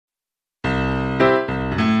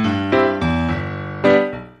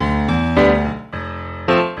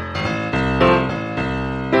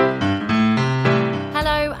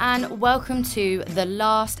welcome to the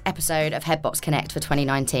last episode of Headbox Connect for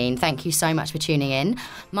 2019. Thank you so much for tuning in.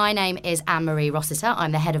 My name is Anne-Marie Rossiter.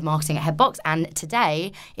 I'm the head of marketing at Headbox, and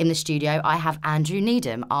today in the studio I have Andrew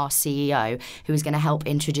Needham, our CEO, who is going to help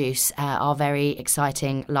introduce our very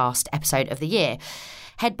exciting last episode of the year.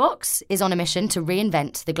 Headbox is on a mission to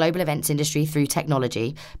reinvent the global events industry through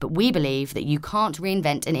technology, but we believe that you can't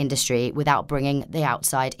reinvent an industry without bringing the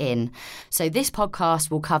outside in. So this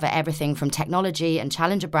podcast will cover everything from technology and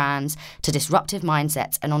challenger brands to disruptive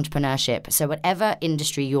mindsets and entrepreneurship. So whatever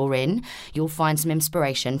industry you're in, you'll find some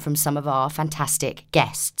inspiration from some of our fantastic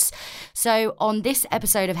guests. So on this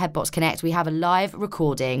episode of Headbox Connect, we have a live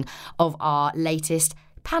recording of our latest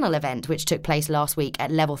panel event, which took place last week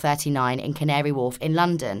at Level 39 in Canary Wharf in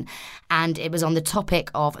London, and it was on the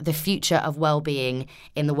topic of the future of well-being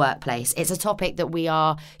in the workplace. It's a topic that we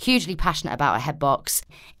are hugely passionate about at Headbox,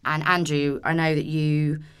 and Andrew, I know that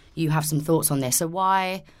you have some thoughts on this. So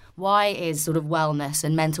why is sort of wellness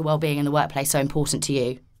and mental well-being in the workplace so important to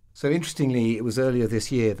you? So interestingly, it was earlier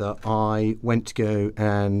this year that I went to go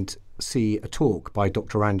and see a talk by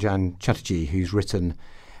Dr. Ranjan Chatterjee, who's written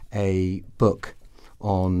a book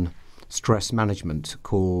on stress management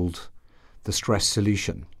called The Stress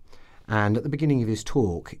Solution. And at the beginning of his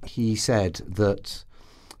talk, he said that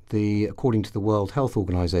according to the World Health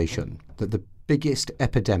Organization, that the biggest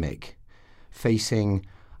epidemic facing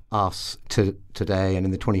us today and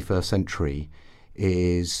in the 21st century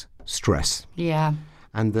is stress. Yeah.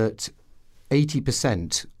 And that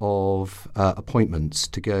 80% of appointments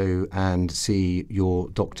to go and see your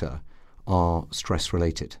doctor are stress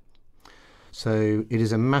related. So it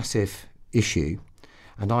is a massive issue,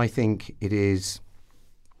 and I think it is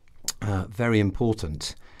very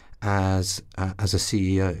important as a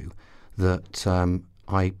CEO that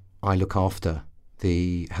I look after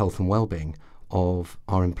the health and well-being of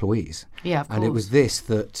our employees. Yeah, of course. And it was this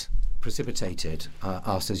that precipitated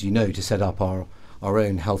us, as you know, to set up our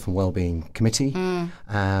own health and well-being committee,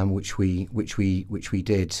 which we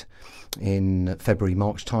did in February,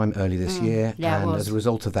 March time early this year. Yeah, and as a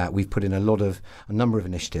result of that, we've put in a number of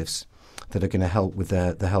initiatives that are going to help with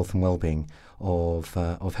the health and well-being of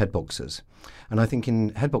Headboxers. And I think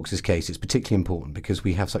in Headbox's case, it's particularly important because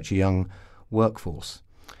we have such a young workforce.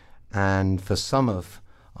 And for some of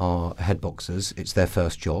our Headboxers, it's their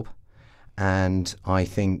first job. And I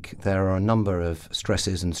think there are a number of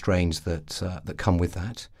stresses and strains that come with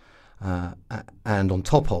that. And on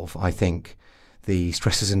top of, I think, the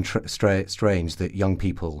stresses and strains that young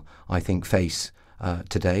people, I think, face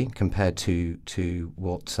today compared to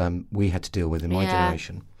what we had to deal with in my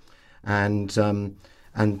generation. And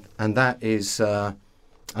that is, and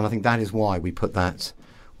I think that is why we put that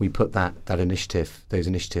initiative, those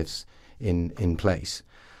initiatives in place.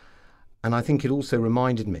 And I think it also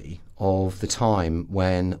reminded me of the time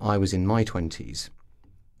when I was in my 20s.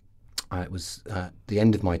 It was the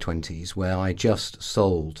end of my 20s where I just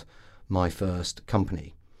sold my first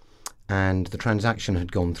company. And the transaction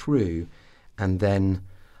had gone through, and then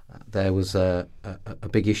there was a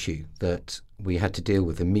big issue that we had to deal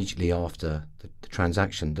with immediately after the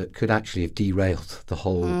transaction that could actually have derailed the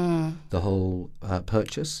whole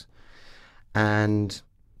purchase. And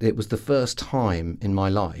it was the first time in my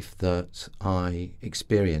life that I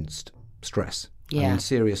experienced stress,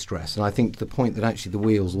 serious stress. And I think to the point that actually the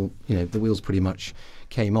wheels pretty much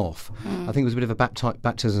came off. I think it was a bit of a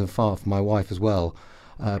baptism of fire for my wife as well,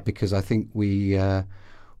 because I think we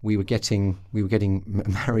were getting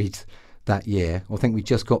married that year. I think we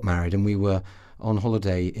just got married, and we were on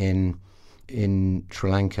holiday in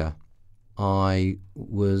Sri Lanka. I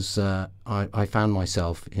found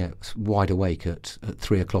myself wide awake at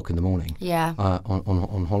 3 o'clock in the morning.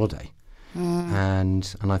 On holiday,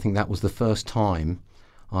 and I think that was the first time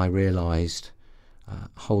I realised,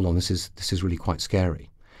 hold on, this is really quite scary.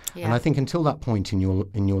 Yeah. And I think until that point in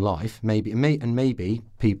your life, maybe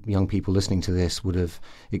young people listening to this would have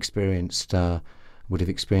experienced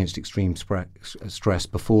extreme stress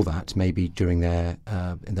before that, maybe during their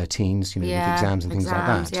in their teens, with exams and things like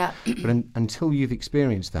that. Yeah. But until you've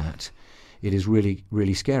experienced that, it is really,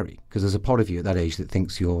 really scary, because there's a part of you at that age that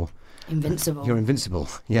thinks you're invincible. You're invincible.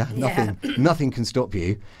 Nothing can stop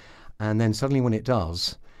you. And then suddenly, when it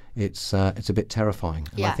does, it's a bit terrifying.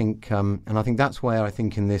 And I think that's where I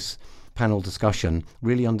think in this panel discussion,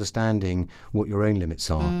 really understanding what your own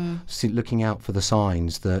limits are, looking out for the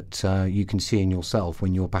signs that you can see in yourself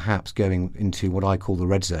when you're perhaps going into what I call the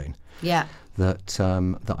red zone. Yeah. That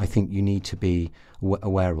I think you need to be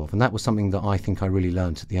aware of. And that was something that I think I really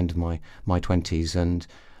learned at the end of my 20s.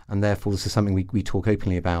 And therefore, this is something we talk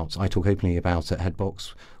openly about. I talk openly about at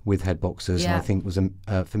Headbox with Headboxers. Yeah. And I think was,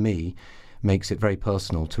 for me, makes it very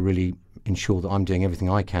personal to really ensure that I'm doing everything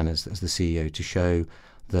I can as the CEO to show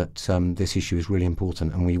that this issue is really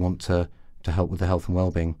important, and we want to help with the health and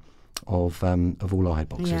well-being of all our head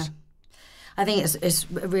boxes. Yeah. I think it's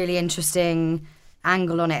a really interesting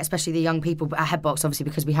angle on it, especially the young people at Headbox, obviously,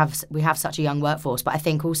 because we have such a young workforce. But I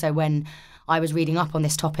think also when I was reading up on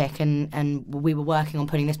this topic and we were working on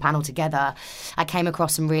putting this panel together, I came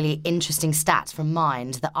across some really interesting stats from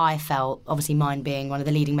Mind that I felt, obviously Mind being one of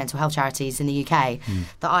the leading mental health charities in the UK,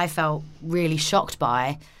 that I felt really shocked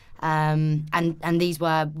by. And these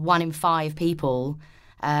were 1 in 5 people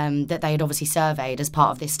that they had obviously surveyed as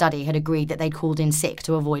part of this study had agreed that they'd called in sick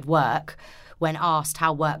to avoid work when asked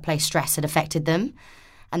how workplace stress had affected them.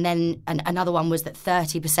 And then another one was that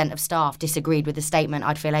 30% of staff disagreed with the statement,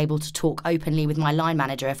 "I'd feel able to talk openly with my line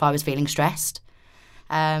manager if I was feeling stressed."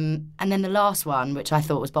 And then the last one, which I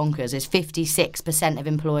thought was bonkers, is 56% of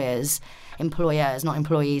employers, not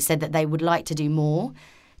employees, said that they would like to do more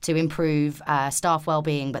to improve staff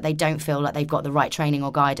well-being, but they don't feel like they've got the right training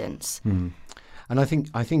or guidance. And I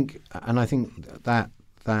think that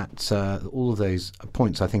all of those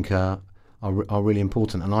points I think are really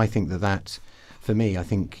important. And I think that for me, I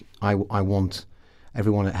think I want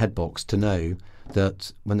everyone at Headbox to know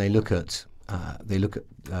that when they look at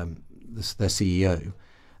their CEO,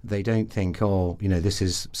 they don't think, oh, this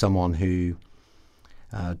is someone who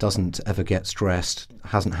doesn't ever get stressed,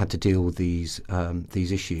 hasn't had to deal with these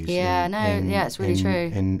issues. It's really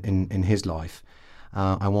true in his life.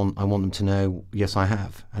 I want them to know, yes, I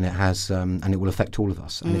have, and it has, and it will affect all of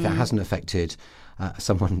us. And if it hasn't affected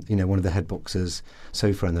someone, one of the Headboxers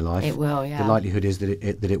so far in their life, it will. Yeah. The likelihood is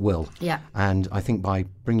that it will. Yeah. And I think by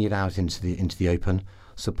bringing it out into the open,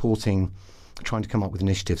 trying to come up with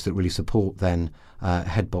initiatives that really support then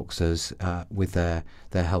Headboxers with their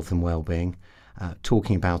health and well-being,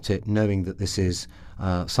 talking about it, knowing that this is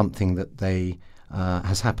something that they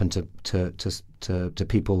has happened to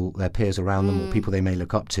people, their peers around them, or people they may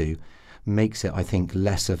look up to, makes it, I think,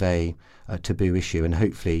 less of a taboo issue, and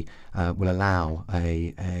hopefully will allow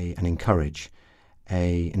and encourage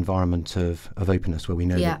a environment of openness where we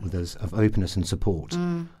know that there's of openness and support.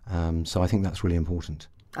 So I think that's really important.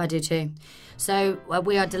 I do too. So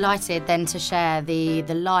we are delighted then to share the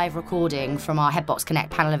live recording from our Headbox Connect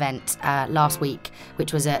panel event last week,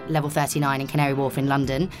 which was at Level 39 in Canary Wharf in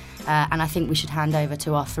London. And I think we should hand over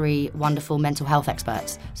to our 3 wonderful mental health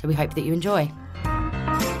experts. So we hope that you enjoy.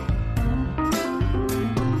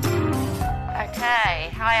 Okay,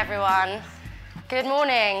 hi everyone. Good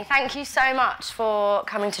morning. Thank you so much for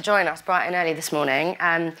coming to join us bright and early this morning.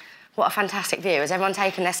 What a fantastic view. Has everyone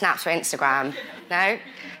taken their snaps for Instagram? No?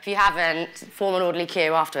 If you haven't, form an orderly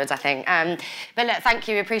queue afterwards, I think. But look, thank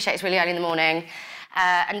you. We appreciate it's really early in the morning.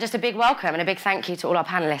 And just a big welcome and a big thank you to all our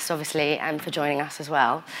panellists, obviously, for joining us as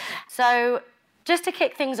well. So just to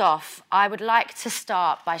kick things off, I would like to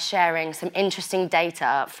start by sharing some interesting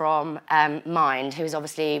data from Mind, who is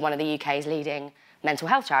obviously one of the UK's leading mental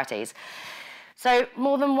health charities. So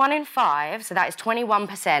more than 1 in 5, so that is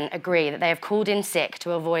 21%, agree that they have called in sick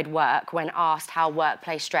to avoid work when asked how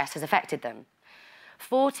workplace stress has affected them.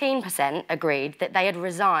 14% agreed that they had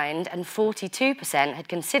resigned, and 42% had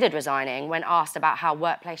considered resigning when asked about how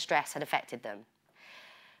workplace stress had affected them.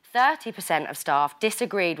 30% of staff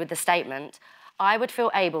disagreed with the statement, "I would feel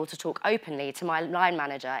able to talk openly to my line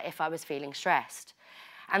manager if I was feeling stressed."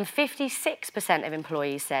 And 56% of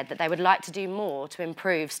employees said that they would like to do more to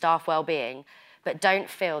improve staff well-being, but don't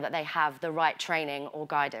feel that they have the right training or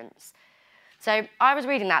guidance. So I was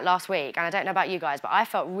reading that last week, and I don't know about you guys, but I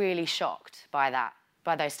felt really shocked by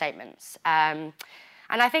those statements. And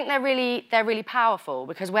I think they're really powerful,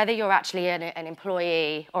 because whether you're actually an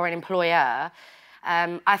employee or an employer,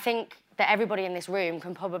 I think that everybody in this room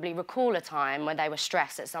can probably recall a time when they were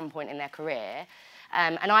stressed at some point in their career.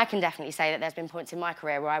 And I can definitely say that there's been points in my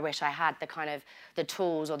career where I wish I had the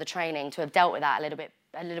tools or the training to have dealt with that a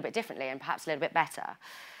little bit differently and perhaps a little bit better.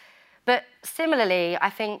 But similarly, I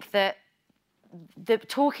think that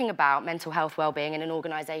talking about mental health well-being in an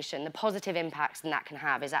organisation, the positive impacts that can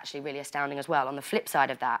have is actually really astounding as well on the flip side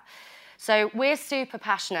of that. So we're super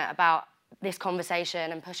passionate about this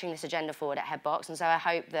conversation and pushing this agenda forward at Headbox, and so I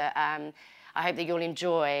hope that you'll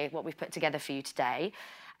enjoy what we've put together for you today.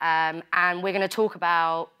 And we're going to talk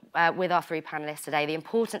about, with our 3 panellists today, the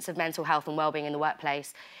importance of mental health and well-being in the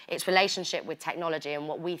workplace, its relationship with technology, and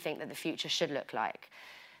what we think that the future should look like.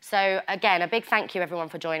 So, again, a big thank you, everyone,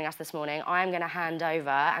 for joining us this morning. I am going to hand over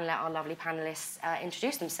and let our lovely panellists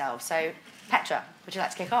introduce themselves. So, Petra, would you like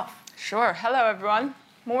to kick off? Sure. Hello, everyone.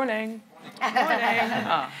 Morning.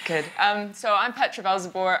 Oh, good. So I'm Petra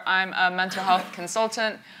Belzebor. I'm a mental health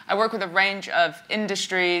consultant. I work with a range of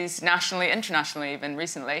industries, nationally, internationally, even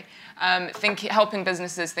recently, helping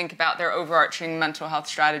businesses think about their overarching mental health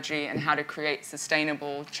strategy and how to create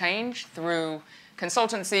sustainable change through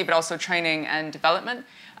consultancy, but also training and development.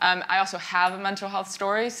 I also have a mental health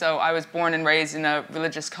story. So I was born and raised in a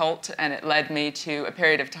religious cult, and it led me to a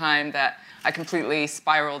period of time that I completely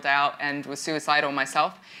spiraled out and was suicidal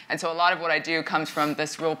myself. And so a lot of what I do comes from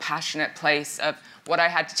this real passionate place of what I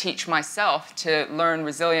had to teach myself to learn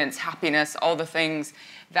resilience, happiness, all the things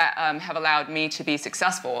that have allowed me to be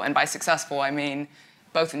successful. And by successful, I mean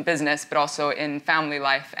both in business, but also in family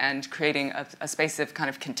life and creating a space of kind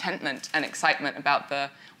of contentment and excitement about the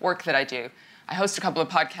work that I do. I host a couple of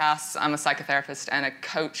podcasts. I'm a psychotherapist and a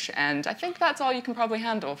coach, and I think that's all you can probably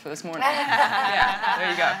handle for this morning. Yeah,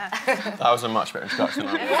 there you go. That was a much better introduction.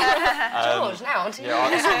 George, now on to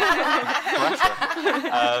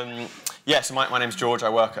you. So my name's George. I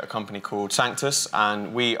work at a company called Sanctus,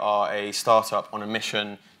 and we are a startup on a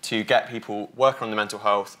mission to get people working on their mental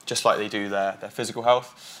health just like they do their physical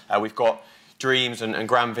health. We've got dreams and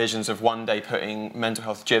grand visions of one day putting mental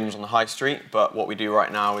health gyms on the high street, but what we do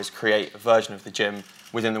right now is create a version of the gym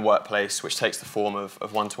within the workplace which takes the form of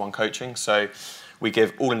one-to-one coaching. So we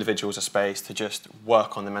give all individuals a space to just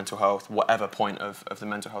work on their mental health, whatever point of the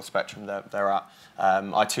mental health spectrum they're at.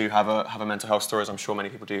 I too have a mental health story, as I'm sure many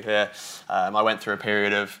people do here. I went through a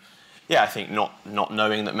period of, I think not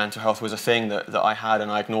knowing that mental health was a thing that I had,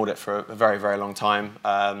 and I ignored it for a very, very long time.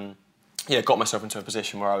 Got myself into a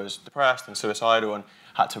position where I was depressed and suicidal and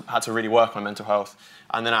had to really work on mental health.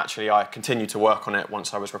 And then actually I continued to work on it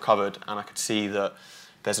once I was recovered, and I could see that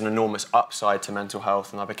there's an enormous upside to mental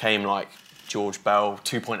health, and I became like George Bell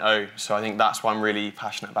 2.0. So I think that's why I'm really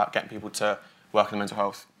passionate about getting people to work on mental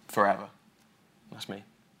health forever. That's me.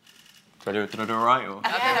 Did I do it right? Or?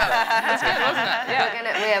 That's good, wasn't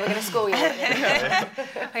it? We're going to score you.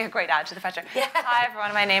 A great add to the Petra. Hi,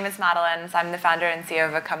 everyone. My name is Madeline. So I'm the founder and CEO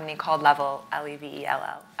of a company called Levell,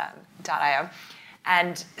 Levell.io.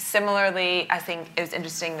 And similarly, I think it was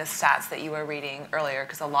interesting the stats that you were reading earlier,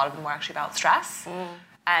 because a lot of them were actually about stress.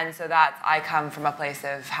 And so I come from a place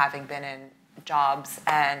of having been in jobs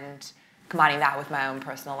and combining that with my own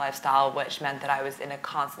personal lifestyle, which meant that I was in a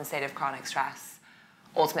constant state of chronic stress,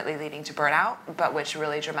 ultimately leading to burnout, but which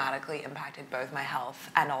really dramatically impacted both my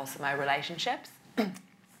health and also my relationships.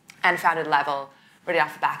 And founded Levell really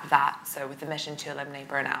off the back of that, so with the mission to eliminate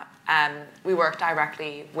burnout. We work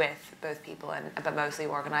directly with both people, but mostly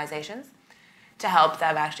organizations, to help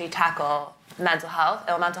them actually tackle mental health,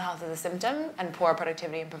 ill mental health as a symptom, and poor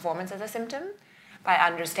productivity and performance as a symptom, by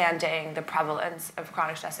understanding the prevalence of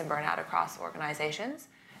chronic stress and burnout across organizations,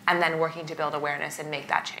 and then working to build awareness and make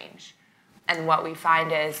that change. And what we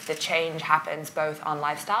find is the change happens both on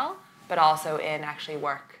lifestyle, but also in actually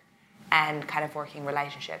work and kind of working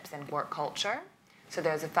relationships and work culture. So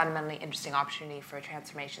there's a fundamentally interesting opportunity for a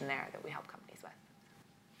transformation there that we help companies with.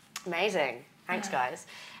 Amazing. Thanks, guys.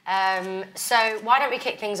 So why don't we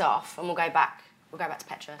kick things off, and we'll go back to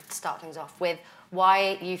Petra to start things off with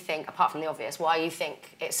why you think, apart from the obvious, why you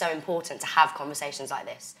think it's so important to have conversations like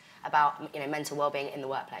this about mental well-being in the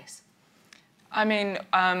workplace. I mean,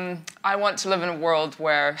 I want to live in a world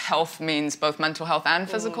where health means both mental health and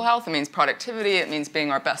physical health. It means productivity. It means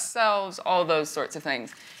being our best selves, all those sorts of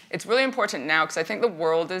things. It's really important now because I think the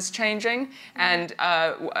world is changing, and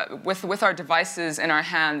with our devices in our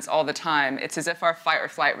hands all the time, it's as if our fight or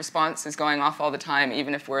flight response is going off all the time,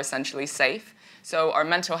 even if we're essentially safe. So our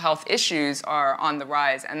mental health issues are on the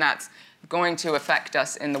rise, and that's going to affect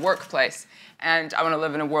us in the workplace. And I want to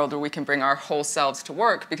live in a world where we can bring our whole selves to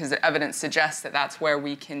work, because the evidence suggests that that's where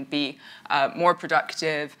we can be more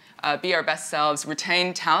productive, be our best selves,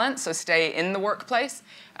 retain talent, so stay in the workplace.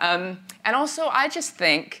 And also, I just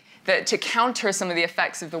think that to counter some of the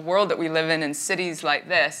effects of the world that we live in cities like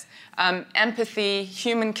this, empathy,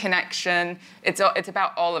 human connection, it's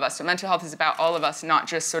about all of us. So mental health is about all of us, not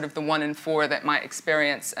just sort of the 1 in 4 that might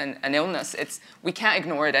experience an illness. We can't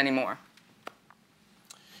ignore it anymore.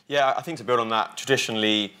 Yeah, I think to build on that,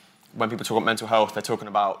 traditionally, when people talk about mental health, they're talking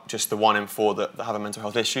about just the 1 in 4 that have a mental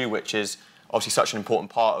health issue, which is obviously such an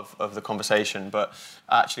important part of the conversation. But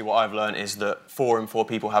actually what I've learned is that 4 in 4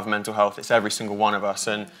 people have mental health. It's every single one of us.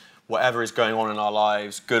 And whatever is going on in our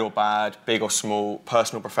lives, good or bad, big or small,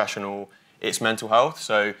 personal, professional, it's mental health.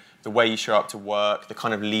 So the way you show up to work, the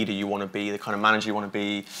kind of leader you want to be, the kind of manager you want to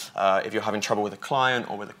be, if you're having trouble with a client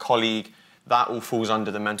or with a colleague, that all falls under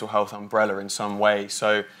the mental health umbrella in some way.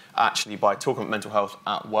 So actually, by talking about mental health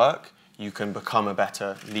at work, you can become a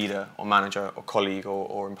better leader or manager or colleague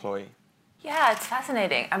or employee. Yeah, it's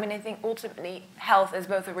fascinating. I mean, I think ultimately health is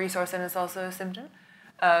both a resource and it's also a symptom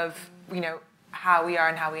of, how we are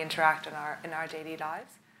and how we interact in our daily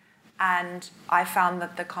lives. And I found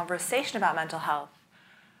that the conversation about mental health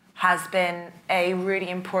has been a really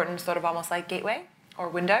important sort of almost like gateway or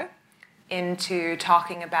window into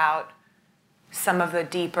talking about some of the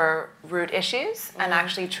deeper root issues and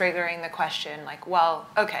actually triggering the question like, well,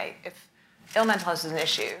 okay, if ill mental health is an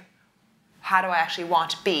issue, how do I actually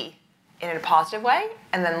want to be in a positive way?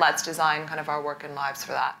 And then let's design kind of our work and lives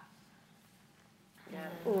for that. Yeah,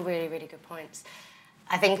 all really, really good points.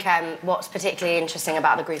 I think what's particularly interesting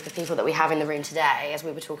about the group of people that we have in the room today, as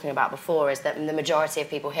we were talking about before, is that the majority of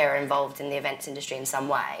people here are involved in the events industry in some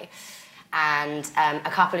way. And a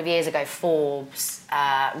couple of years ago, Forbes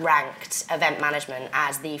ranked event management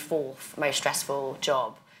as the 4th most stressful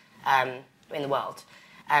job in the world,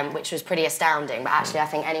 which was pretty astounding. But actually, I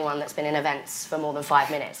think anyone that's been in events for more than 5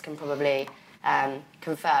 minutes can probably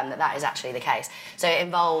confirm that that is actually the case. So it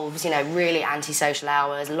involves, really antisocial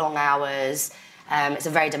hours, long hours. It's a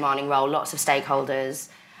very demanding role, lots of stakeholders.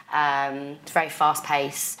 It's very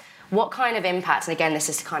fast-paced. What kind of impact, and again, this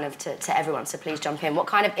is kind of to everyone, so please jump in, what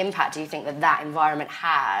kind of impact do you think that environment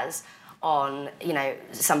has on,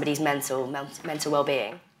 somebody's mental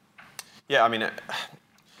well-being? Yeah, I mean,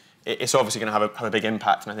 it's obviously going to have a big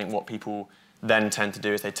impact, and I think what people then tend to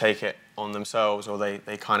do is they take it on themselves, or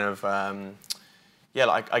they kind of,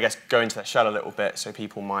 I guess go into their shell a little bit, so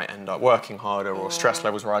people might end up working harder or stress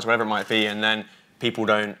levels rise, whatever it might be, and then people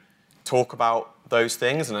don't talk about those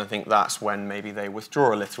things, and I think that's when maybe they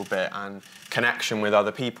withdraw a little bit and connection with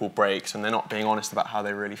other people breaks and they're not being honest about how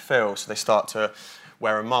they really feel, so they start to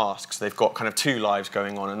wear a mask, so they've got kind of 2 lives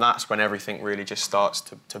going on, and that's when everything really just starts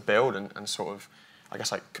to build and sort of, I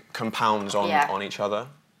guess, like compounds on each other.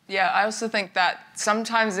 Yeah, I also think that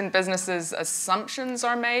sometimes in businesses, assumptions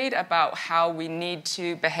are made about how we need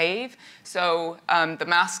to behave. So the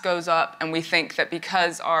mask goes up and we think that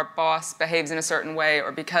because our boss behaves in a certain way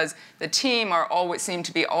or because the team seem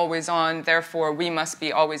to be always on, therefore we must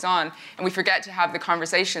be always on. And we forget to have the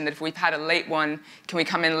conversation that if we've had a late one, can we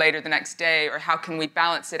come in later the next day? Or how can we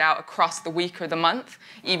balance it out across the week or the month,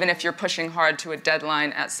 even if you're pushing hard to a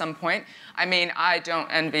deadline at some point? I mean, I don't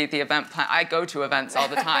envy the event plan. I go to events all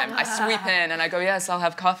the time. I sweep in and I go, yes, I'll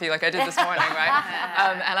have coffee like I did this morning, right?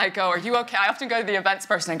 And I go, are you okay? I often go to the events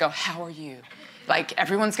person and go, how are you? Like,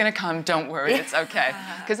 everyone's going to come. Don't worry. It's okay.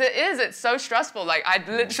 Because it's so stressful. Like, I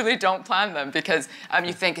literally don't plan them because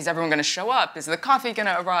you think, is everyone going to show up? Is the coffee going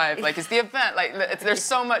to arrive? Like, is the event? Like, there's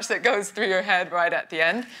so much that goes through your head right at the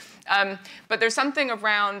end. But there's something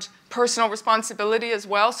around personal responsibility as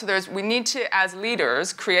well. So we need to, as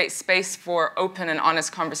leaders, create space for open and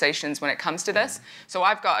honest conversations when it comes to this. So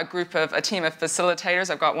I've got a team of facilitators.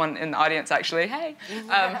 I've got one in the audience, actually, hey,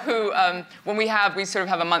 who, when we sort of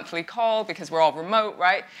have a monthly call because we're all remote,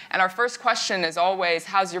 right? And our first question is always,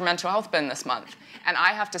 how's your mental health been this month? And I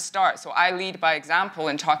have to start. So I lead by example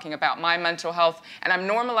in talking about my mental health, and I'm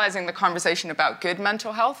normalizing the conversation about good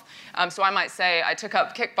mental health. So I might say, I took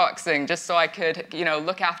up kickboxing just so I could,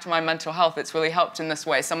 look after my mental health. It's really helped in this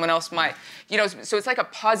way. Someone else might, so it's like a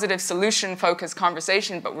positive solution-focused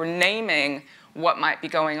conversation, but we're naming what might be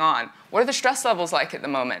going on. What are the stress levels like at the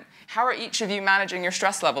moment? How are each of you managing your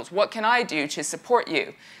stress levels? What can I do to support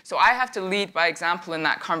you? So I have to lead by example in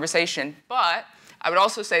that conversation, but I would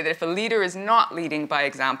also say that if a leader is not leading by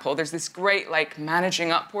example, there's this great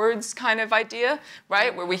managing upwards kind of idea,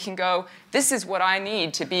 right? Where we can go, this is what I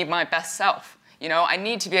need to be my best self. I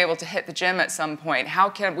need to be able to hit the gym at some point. How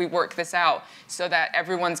can we work this out so that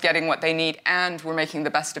everyone's getting what they need and we're making the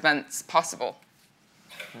best events possible?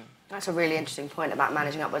 That's a really interesting point about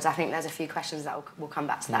managing upwards. I think there's a few questions that we'll come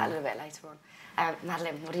back to that a little bit later on.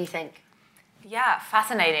 Madeline, what do you think? Yeah,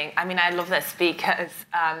 fascinating. I mean, I love this because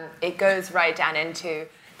it goes right down into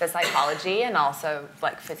the psychology and also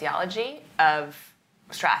physiology of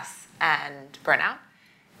stress and burnout.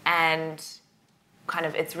 And kind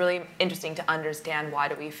of it's really interesting to understand why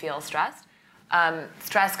do we feel stressed.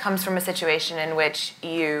 Stress comes from a situation in which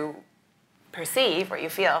you perceive or you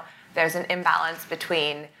feel there's an imbalance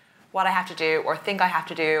between what I have to do or think I have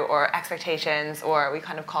to do or expectations, or we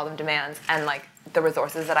kind of call them demands, and the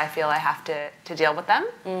resources that I feel I have to deal with them.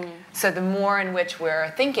 So the more in which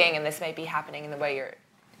we're thinking, and this may be happening in the way you're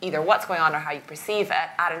either what's going on or how you perceive it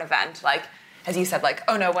at an event, as you said,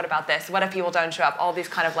 oh no, what about this? What if people don't show up? All these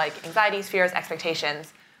kind of anxieties, fears,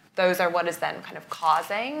 expectations, those are what is then kind of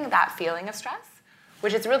causing that feeling of stress,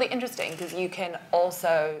 which is really interesting because you can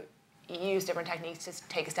also use different techniques to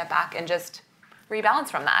take a step back and just rebalance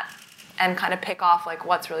from that and kind of pick off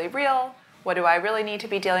what's really real, what do I really need to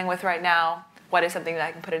be dealing with right now, what is something that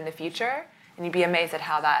I can put in the future? And you'd be amazed at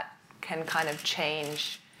how that can kind of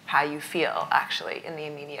change how you feel actually in the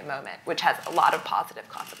immediate moment, which has a lot of positive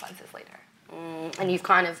consequences later. And you've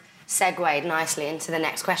kind of segued nicely into the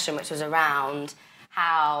next question, which was around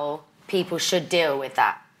how people should deal with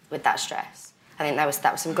that stress. I think that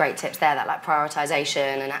was some great tips there, that like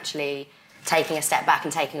prioritization and actually taking a step back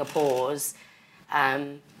and taking a pause.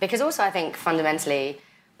 Because also I think fundamentally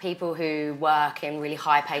people who work in really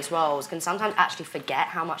high-paced roles can sometimes actually forget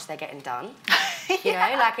how much they're getting done. You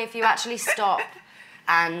know, like if you actually stop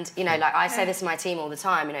and, you know, like I say this to my team all the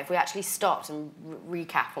time, you know, if we actually stopped and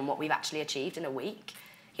recap on what we've actually achieved in a week,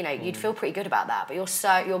 you know, you'd feel pretty good about that. But you're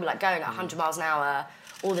like going at 100 miles an hour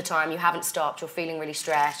all the time, you haven't stopped, you're feeling really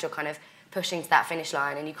stressed, you're kind of pushing to that finish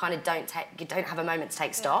line and you kind of don't have a moment to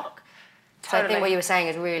take stock. So I think what you were saying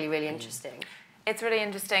is really, really interesting. It's really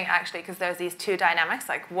interesting, actually, because there's these two dynamics.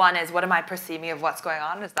 Like, one is, what am I perceiving of what's going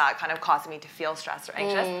on? Is that kind of causing me to feel stressed or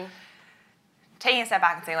anxious? Taking a step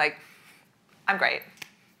back and saying, like, I'm great.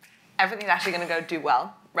 Everything's actually going to go do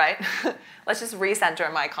well, right? Let's just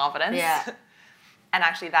recenter my confidence. Yeah. And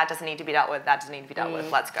actually, that doesn't need to be dealt with. That doesn't need to be dealt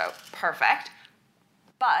with. Let's go. Perfect.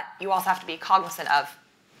 But you also have to be cognizant of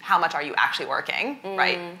how much are you actually working,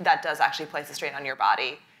 right? That does actually place a strain on your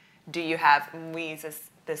body. Do you have, we use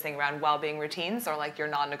this thing around well-being routines or like your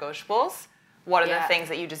non-negotiables. What are the things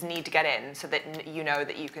that you just need to get in so that you know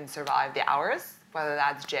that you can survive the hours, whether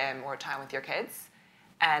that's gym or time with your kids?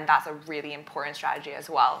 And that's a really important strategy as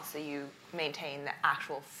well. So you maintain the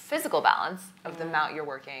actual physical balance of the amount you're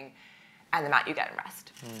working and the amount you get in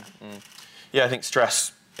rest. Yeah, I think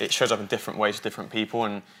stress, it shows up in different ways to different people.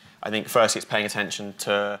 And I think firstly it's paying attention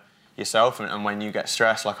to yourself and when you get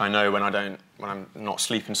stressed, like I know when I'm not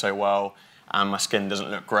sleeping so well and my skin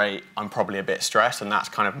doesn't look great, I'm probably a bit stressed, and that's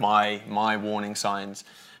kind of my warning signs.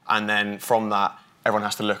 And then from that, everyone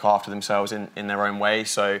has to look after themselves in their own way.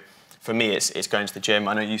 So for me, it's going to the gym.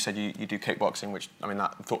 I know you said you do kickboxing, which, I mean,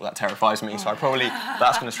 that terrifies me, so that's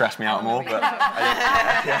going to stress me out more. But I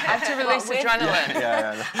have to release adrenaline.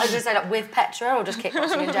 I was going to say, like, with Petra or just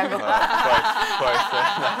kickboxing in general? Both.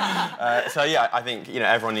 So yeah, I think, you know,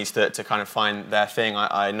 everyone needs to kind of find their thing.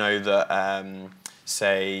 I know that,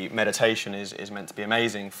 say, meditation is meant to be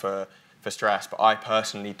amazing for stress, but I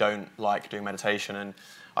personally don't like doing meditation, and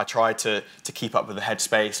I tried to keep up with the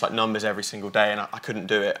headspace, like numbers every single day, and I couldn't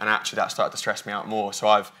do it, and actually that started to stress me out more. So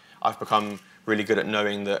I've become really good at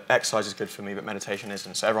knowing that exercise is good for me, but meditation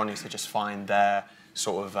isn't. So everyone needs to just find their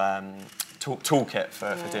sort of toolkit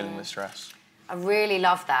for dealing with stress. I really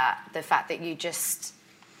love that, the fact that you just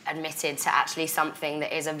admitted to actually something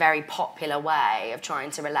that is a very popular way of trying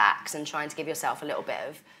to relax and trying to give yourself a little bit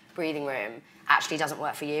of breathing room actually doesn't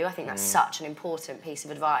work for you. I think that's such an important piece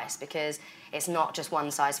of advice, because it's not just one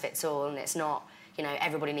size fits all, and it's not, you know,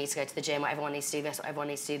 everybody needs to go to the gym or everyone needs to do this or everyone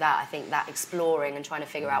needs to do that. I think that exploring and trying to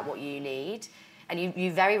figure out what you need, and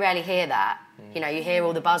you very rarely hear that. You know, you hear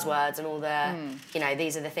all the buzzwords and all the, you know,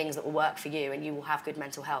 these are the things that will work for you and you will have good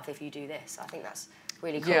mental health if you do this. I think that's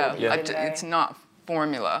really cool. It's not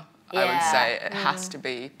formula. I would say it has to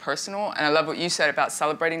be personal. And I love what you said about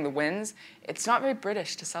celebrating the wins. It's not very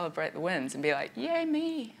British to celebrate the wins and be like, yay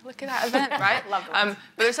me, look at that event, right? Love the wins.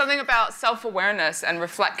 But there's something about self-awareness and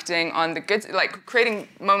reflecting on the good, like creating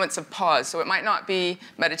moments of pause. So it might not be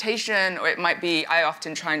meditation, or it might be, I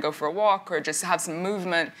often try and go for a walk or just have some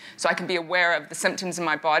movement so I can be aware of the symptoms in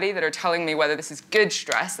my body that are telling me whether this is good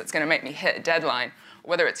stress that's going to make me hit a deadline,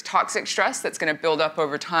 whether it's toxic stress that's going to build up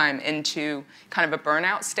over time into kind of a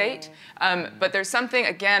burnout state. But there's something,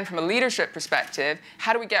 again, from a leadership perspective,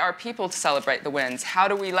 how do we get our people to celebrate the wins? How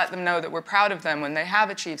do we let them know that we're proud of them when they have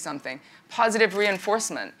achieved something? Positive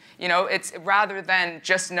reinforcement. You know, it's rather than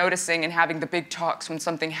just noticing and having the big talks when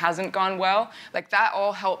something hasn't gone well, like that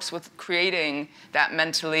all helps with creating that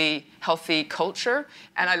mentally healthy culture.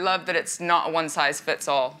 And I love that it's not a one size fits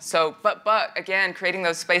all. So, but again, creating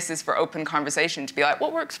those spaces for open conversation to be like,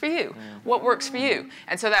 what works for you? What works for you?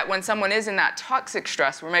 And so that when someone is in that toxic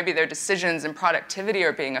stress where maybe their decisions and productivity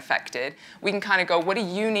are being affected, we can kind of go, what do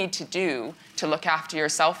you need to do to look after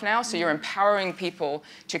yourself now? So you're empowering people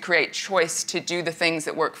to create choice to do the things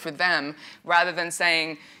that work for them, rather than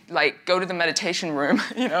saying, like, go to the meditation room,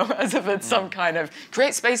 you know, as if it's some kind of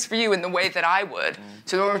create space for you in the way that I would.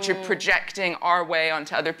 So in order to projecting our way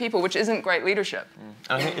onto other people, which isn't great leadership.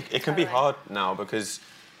 And I think it can be hard now because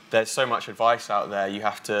there's so much advice out there. You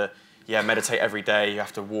have to, meditate every day. You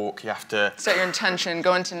have to walk. You have to set your intention,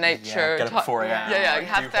 go into nature. Get up at 4 a.m.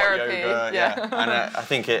 Have therapy. Yoga, And I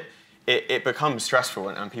think it becomes stressful,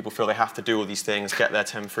 and people feel they have to do all these things, get their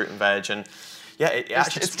 10 fruit and veg, and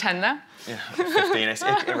it's 10 now? Yeah, 15.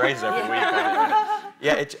 It raises every week.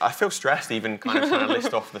 Yeah, I feel stressed even kind of trying to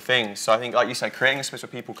list off the things. So I think, like you said, creating a space where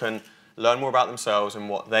people can learn more about themselves and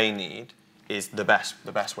what they need is the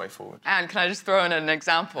best way forward. And can I just throw in an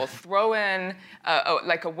example? Throw in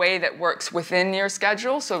like a way that works within your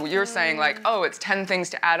schedule. So you're saying like, oh, it's 10 things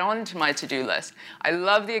to add on to my to-do list. I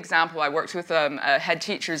love the example. I worked with a head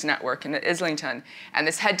teachers network in Islington, and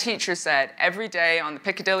this head teacher said every day on the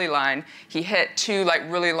Piccadilly line, he hit 2 like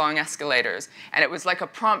really long escalators. And it was like a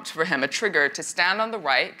prompt for him, a trigger to stand on the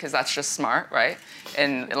right, because that's just smart, right,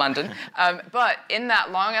 in London. But in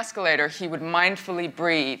that long escalator, he would mindfully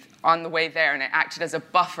breathe on the way there, and it acted as a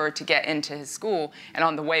buffer to get into his school. And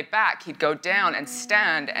on the way back, he'd go down and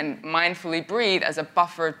stand and mindfully breathe as a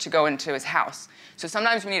buffer to go into his house. So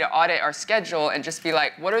sometimes we need to audit our schedule and just be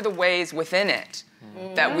like, what are the ways within it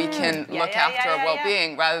that we can look after our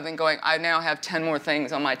well-being, rather than going, I now have 10 more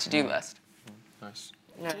things on my to-do list. Nice.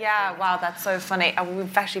 Yeah, wow, that's so funny.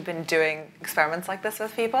 We've actually been doing experiments like this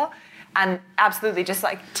with people, and absolutely just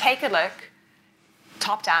like take a look,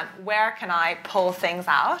 top down, where can I pull things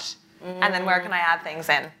out, and then where can I add things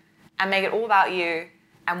in, and make it all about you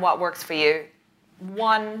and what works for you.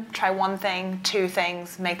 Try one thing, 2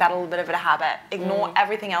 things, make that a little bit of a habit. Ignore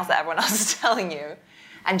everything else that everyone else is telling you,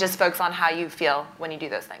 and just focus on how you feel when you do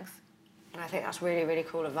those things. And I think that's really, really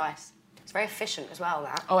cool advice. It's very efficient as well,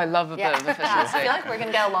 that. Oh, I love a bit of efficiency. I feel like we're going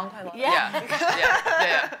to get along quite well.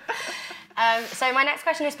 Yeah. So my next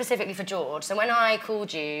question is specifically for George. So when I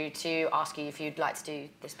called you to ask you if you'd like to do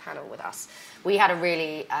this panel with us, we had a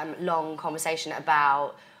really long conversation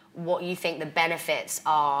about what you think the benefits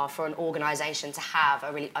are for an organisation to have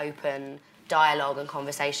a really open dialogue and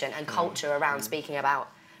conversation and culture around speaking about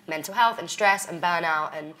mental health and stress and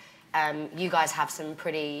burnout. And you guys have some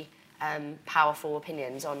pretty powerful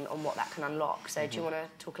opinions on what that can unlock. So do you want to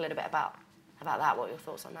talk a little bit about that? What are your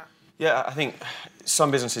thoughts on that? Yeah, I think some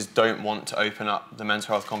businesses don't want to open up the mental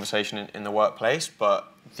health conversation in the workplace,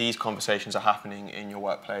 but these conversations are happening in your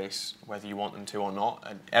workplace, whether you want them to or not.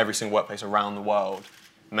 And every single workplace around the world,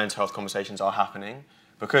 mental health conversations are happening,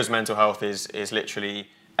 because mental health is literally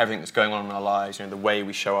everything that's going on in our lives, the way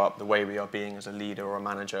we show up, the way we are being as a leader or a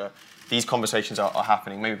manager. These conversations are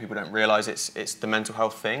happening. Maybe people don't realise it's the mental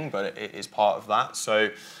health thing, but it is part of that. So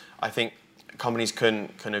I think companies can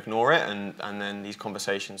ignore it, and then these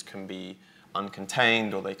conversations can be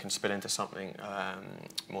uncontained, or they can spill into something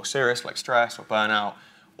more serious like stress or burnout,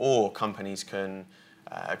 or companies can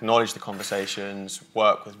acknowledge the conversations,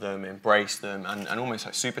 work with them, embrace them, and almost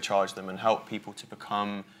like supercharge them and help people to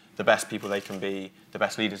become the best people they can be, the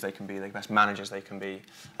best leaders they can be, the best managers they can be.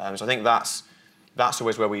 So I think that's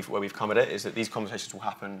always where we've come at it, is that these conversations will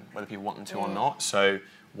happen whether people want them to or not. So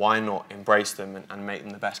why not embrace them and make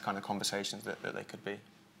them the best kind of conversations that they could be?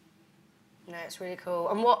 No, it's really cool.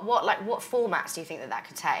 And what formats do you think that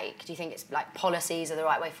could take? Do you think it's like policies are the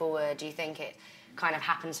right way forward? Do you think it kind of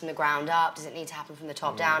happens from the ground up? Does it need to happen from the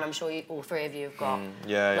top down? I'm sure all 3 of you have got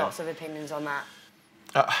lots of opinions on that.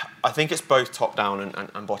 I think it's both top down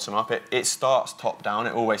and bottom up. It starts top down.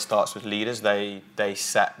 It always starts with leaders. They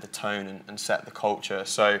set the tone and set the culture.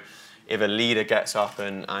 So if a leader gets up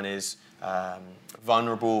and is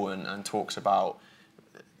vulnerable and talks about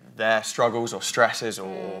their struggles or stresses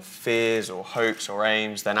or fears or hopes or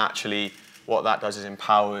aims, then actually what that does is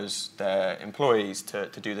empowers their employees to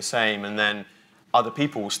do the same. And then other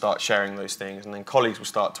people will start sharing those things, and then colleagues will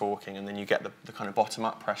start talking, and then you get the kind of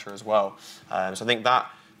bottom-up pressure as well. So I think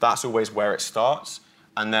that's always where it starts.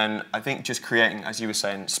 And then I think just creating, as you were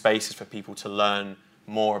saying, spaces for people to learn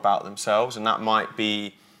more about themselves, and that might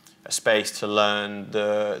be a space to learn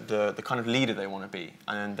the kind of leader they want to be,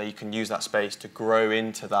 and they can use that space to grow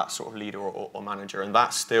into that sort of leader or manager, and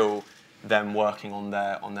that's still them working on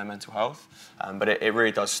their mental health. But it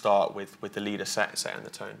really does start with the leader setting the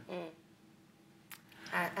tone.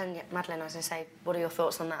 And Madeleine, I was going to say, what are your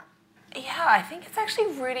thoughts on that? Yeah, I think it's actually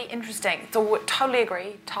really interesting. So totally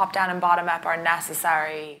agree, top down and bottom up are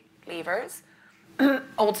necessary levers.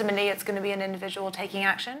 Ultimately, it's going to be an individual taking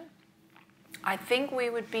action. I think we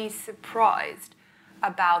would be surprised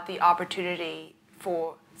about the opportunity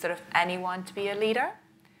for sort of anyone to be a leader.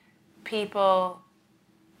 People,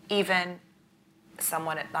 even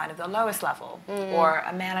someone at kind of the lowest level or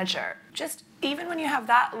a manager, just even when you have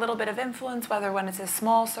that little bit of influence, whether when it's a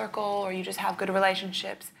small circle or you just have good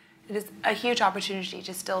relationships, it is a huge opportunity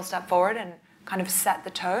to still step forward and kind of set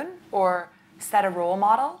the tone or set a role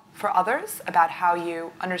model for others about how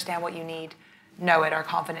you understand what you need, know it, are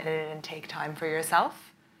confident in it, and take time for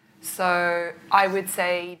yourself. So I would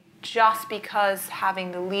say just because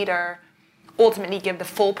having the leader ultimately give the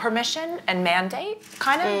full permission and mandate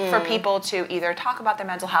kind of for people to either talk about their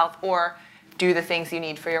mental health or do the things you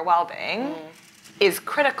need for your well-being is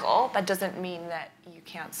critical, that doesn't mean that you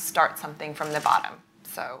can't start something from the bottom.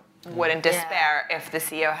 So wouldn't despair if the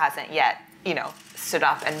CEO hasn't yet, stood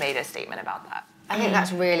up and made a statement about that. I think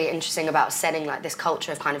that's really interesting about setting like this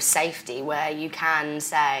culture of kind of safety where you can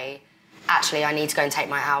say, actually, I need to go and take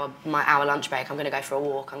my hour lunch break. I'm going to go for a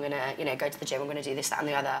walk. I'm going to, go to the gym. I'm going to do this, that, and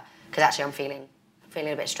the other because actually I'm feeling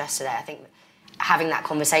a bit stressed today. I think having that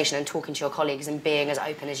conversation and talking to your colleagues and being as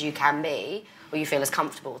open as you can be, or you feel as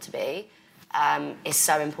comfortable to be, is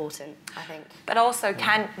so important, I think. But also,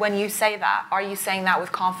 when you say that, are you saying that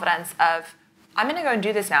with confidence of, I'm going to go and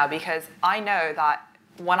do this now because I know that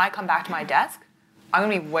when I come back to my desk, I'm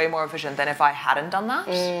going to be way more efficient than if I hadn't done that.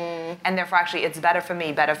 And therefore, actually, it's better for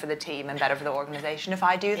me, better for the team, and better for the organization if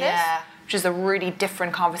I do this, which is a really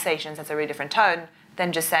different conversation, that's a really different tone,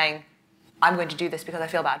 than just saying, I'm going to do this because I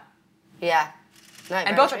feel bad. Yeah. No,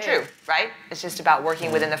 and both are true, right? It's just about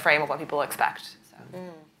working within the frame of what people expect. So.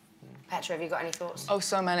 Petra, have you got any thoughts? Oh,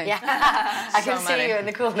 so many. Yeah. I can see you in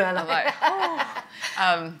the corner. I'm like,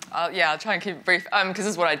 I'll try and keep it brief, because this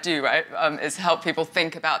is what I do, right, is help people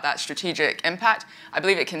think about that strategic impact. I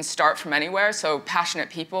believe it can start from anywhere, so passionate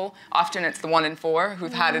people, often it's the 1 in 4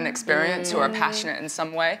 who've had an experience who are passionate in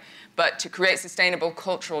some way. But to create sustainable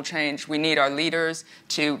cultural change, we need our leaders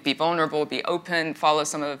to be vulnerable, be open, follow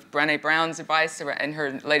some of Brené Brown's advice in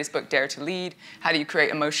her latest book, Dare to Lead. How do you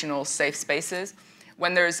create emotional, safe spaces?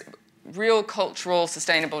 When there's real cultural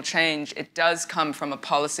sustainable change, it does come from a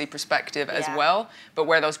policy perspective as well, but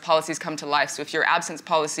where those policies come to life. So if your absence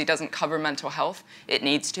policy doesn't cover mental health, it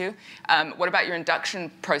needs to. What about your induction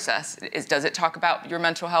process? Does it talk about your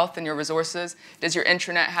mental health and your resources? Does your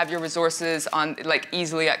intranet have your resources on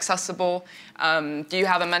easily accessible? Do you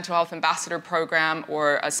have a mental health ambassador program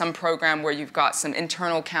or some program where you've got some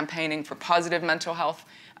internal campaigning for positive mental health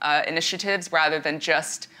initiatives rather than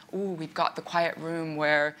just, we've got the quiet room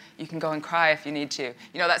where you can go and cry if you need to.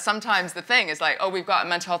 That sometimes the thing is like, we've got a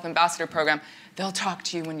mental health ambassador program. They'll talk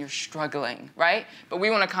to you when you're struggling, right? But we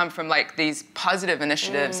want to come from these positive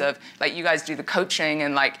initiatives of you guys do the coaching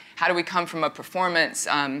and how do we come from a performance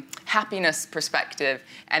happiness perspective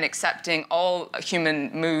and accepting all human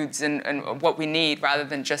moods and what we need rather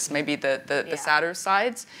than just maybe the sadder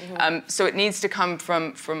sides. So it needs to come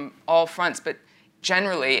from all fronts, but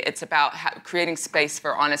generally, it's about creating space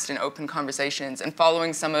for honest and open conversations and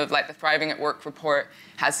following some of the Thriving at Work report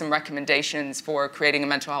has some recommendations for creating a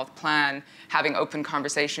mental health plan, having open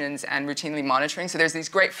conversations and routinely monitoring. So there's these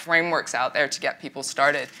great frameworks out there to get people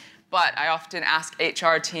started. But I often ask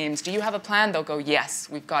HR teams, do you have a plan? They'll go, yes,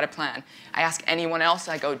 we've got a plan. I ask anyone else,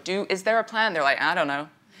 I go, is there a plan? They're like, I don't know.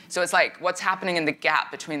 So it's what's happening in the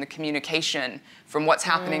gap between the communication from what's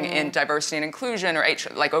happening in diversity and inclusion or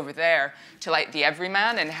over there to the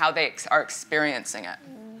everyman and how they are experiencing it.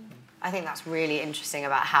 I think that's really interesting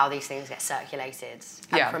about how these things get circulated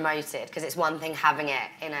and promoted, because it's one thing having it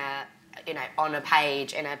in on a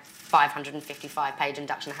page in a 555-page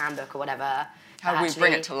induction handbook or whatever. How do we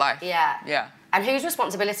bring it to life? Yeah. And whose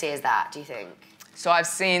responsibility is that, do you think? So I've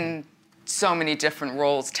seen so many different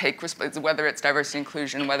roles take whether it's diversity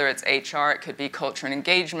inclusion, whether it's HR, it could be culture and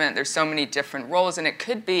engagement. There's so many different roles, and it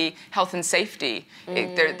could be health and safety.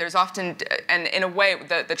 There's often, and in a way,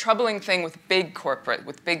 the troubling thing with big corporate,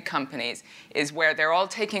 with big companies, is where they're all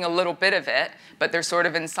taking a little bit of it, but they're sort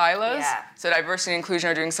of in silos. Yeah. So diversity and inclusion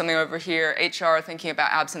are doing something over here, HR are thinking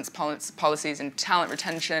about absence policies and talent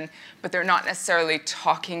retention, but they're not necessarily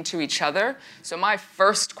talking to each other. So my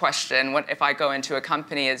first question, if I go into a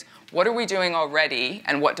company, is, what are we doing already,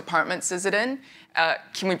 and what departments is it in?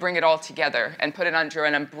 Can we bring it all together and put it under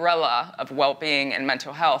an umbrella of well-being and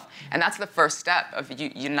mental health? And that's the first step of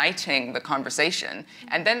uniting the conversation.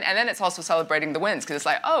 And then it's also celebrating the wins, because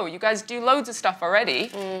it's you guys do loads of stuff already.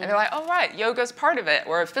 And they're oh, right, yoga's part of it,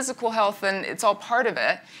 or physical health, and it's all part of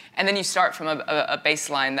it. And then you start from a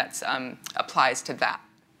baseline that applies to that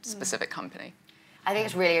specific company. I think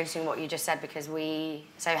it's really interesting what you just said, because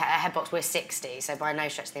at Headbox, we're 60, so by no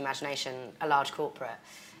stretch of the imagination, a large corporate.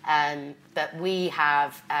 But we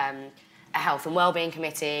have a health and wellbeing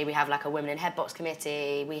committee, we have a Women in Headbox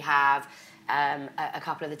committee, we have a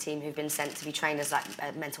couple of the team who've been sent to be trained as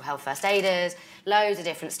mental health first aiders, loads of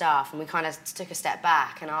different staff, and we kind of took a step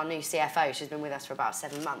back, and our new CFO, she's been with us for about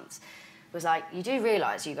 7 months, was you do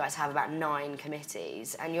realise you guys have about 9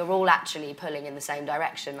 committees and you're all actually pulling in the same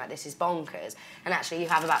direction, this is bonkers. And actually you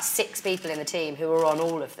have about 6 people in the team who are on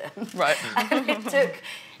all of them. Right. And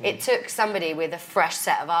it took somebody with a fresh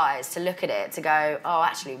set of eyes to look at it, to go,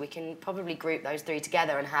 actually we can probably group those 3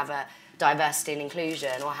 together and have a diversity and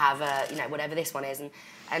inclusion, or have a, whatever this one is.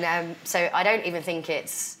 And so I don't even think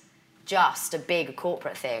it's just a big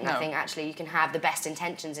corporate thing. No. I think actually you can have the best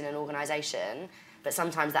intentions in an organisation, but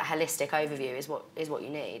sometimes that holistic overview is what you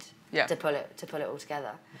need to pull it all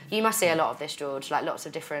together. You must see a lot of this, George, like lots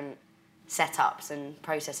of different setups and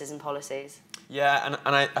processes and policies. Yeah,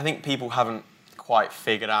 and I think people haven't quite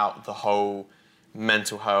figured out the whole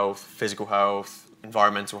mental health, physical health,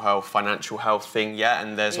 environmental health, financial health thing yet.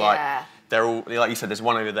 And there's they're all, like you said, there's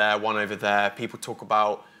one over there. People talk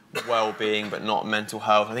about well-being but not mental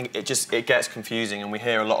health. I think it gets confusing, and we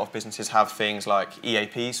hear a lot of businesses have things like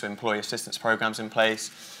EAP, so employee assistance programs in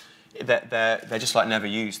place. They're just like never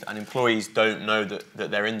used, and employees don't know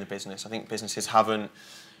that they're in the business. I think businesses haven't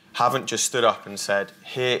just stood up and said,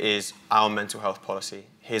 here is our mental health policy,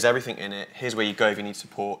 here's everything in it, here's where you go if you need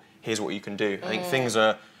support, here's what you can do. I think things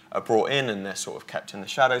are brought in and they're sort of kept in the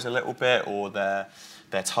shadows a little bit, or they're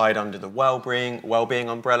tied under the well-being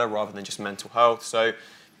umbrella rather than just mental health. So,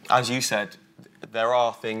 as you said, there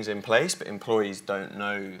are things in place, but employees don't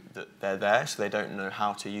know that they're there, so they don't know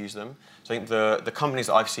how to use them. So I think the companies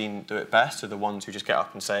that I've seen do it best are the ones who just get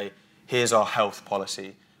up and say, here's our health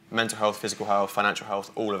policy, mental health, physical health, financial health,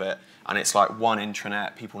 all of it. And it's like one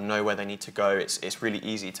intranet, people know where they need to go. It's really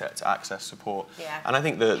easy to access support. Yeah. And I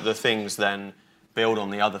think the things then build on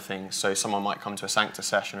the other things. So someone might come to a Sanctus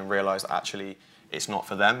session and realise that actually it's not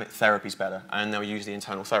for them, therapy's better, and they'll use the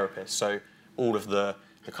internal therapist. So all of the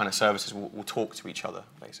kind of services will talk to each other,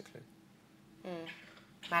 basically.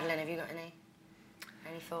 Madeline, have you got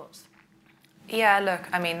any thoughts? Yeah, look,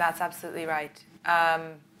 I mean, that's absolutely right.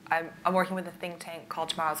 I'm working with a think tank called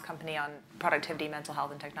Tomorrow's Company on productivity, mental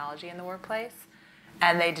health, and technology in the workplace.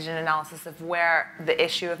 And they did an analysis of where the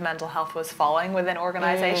issue of mental health was falling within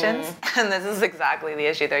organizations. And this is exactly the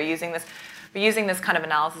issue. We're using this kind of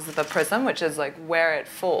analysis of a prism, which is like where it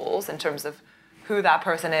falls in terms of who that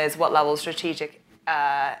person is, what level of strategic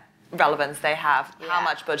relevance they have, how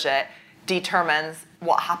much budget determines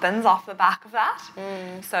what happens off the back of that.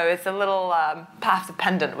 So it's a little path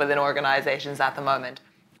dependent within organizations at the moment.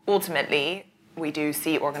 Ultimately, we do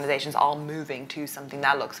see organizations all moving to something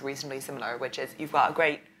that looks reasonably similar, which is you've got a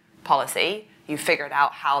great policy, you've figured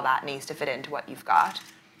out how that needs to fit into what you've got.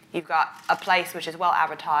 You've got a place which is well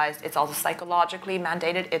advertised, it's also psychologically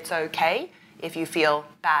mandated, it's okay. If you feel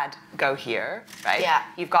bad, go here, right? Yeah.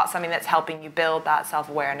 You've got something that's helping you build that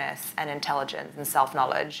self-awareness and intelligence and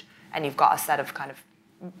self-knowledge, and you've got a set of kind of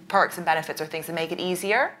perks and benefits or things that make it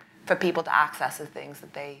easier for people to access the things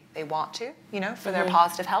that they want to, for their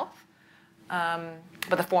positive health.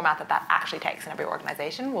 But the format that actually takes in every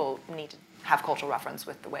organization will need to have cultural reference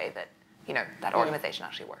with the way that, that organization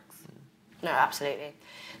actually works. No, absolutely.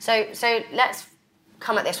 So let's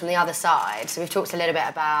come at this from the other side. So we've talked a little bit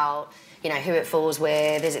about, who it falls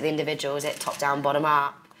with. Is it the individual? Is it top down, bottom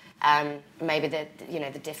up? Maybe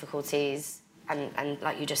the difficulties and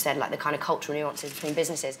like you just said, like the kind of cultural nuances between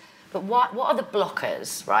businesses. But what are the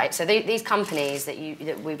blockers, right? So these companies that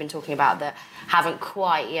we've been talking about that haven't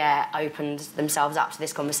quite yet opened themselves up to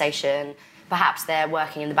this conversation, perhaps they're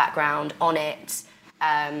working in the background on it.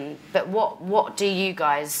 But what do you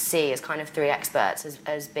guys see as kind of three experts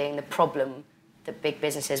as being the problem that big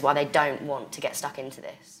businesses, why they don't want to get stuck into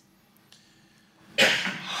this?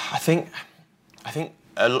 I think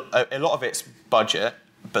a lot of it's budget,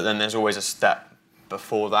 but then there's always a step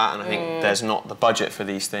before that, and I think there's not the budget for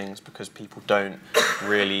these things because people don't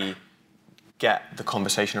really get the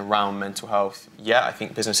conversation around mental health yet. I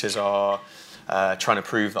think businesses are trying to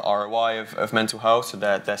prove the ROI of mental health, so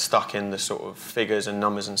they're stuck in the sort of figures and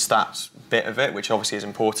numbers and stats bit of it, which obviously is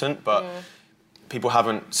important, but people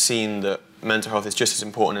haven't seen that mental health is just as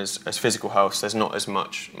important as physical health, so there's not as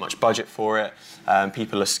much budget for it.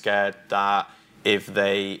 People are scared that if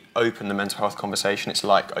they open the mental health conversation, it's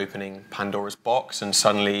like opening Pandora's box and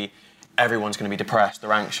suddenly everyone's going to be depressed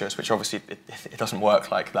or anxious, which obviously it doesn't work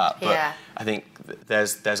like that. But I think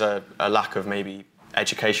there's a lack of maybe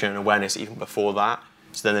education and awareness even before that.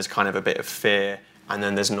 So then there's kind of a bit of fear, and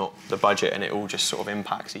then there's not the budget, and it all just sort of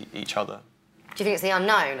impacts each other. Do you think it's the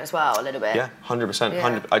unknown as well, a little bit? Yeah, 100%.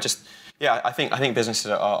 Yeah. I think businesses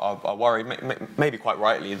are worried, maybe quite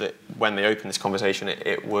rightly, that when they open this conversation,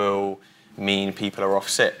 it will mean people are off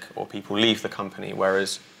sick or people leave the company,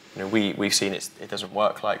 whereas we've seen it doesn't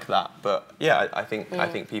work like that. But yeah, I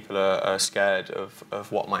think people are scared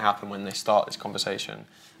of what might happen when they start this conversation.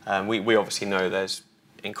 We obviously know there's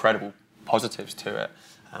incredible positives to it,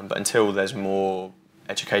 but until there's more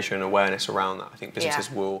education and awareness around that, I think businesses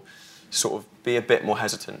will sort of be a bit more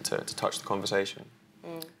hesitant to touch the conversation.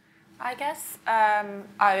 I guess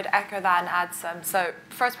I would echo that and add some. So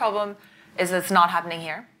first problem is it's not happening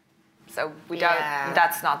here. So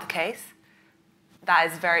that's not the case.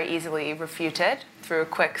 That is very easily refuted through a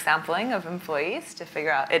quick sampling of employees to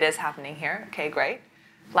figure out it is happening here. Okay, great.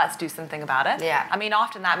 let's do something about it. Yeah. I mean,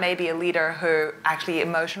 often that may be a leader who actually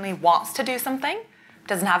emotionally wants to do something,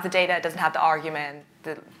 doesn't have the data, doesn't have the argument,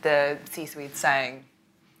 the C-suite saying,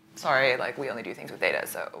 sorry, like we only do things with data,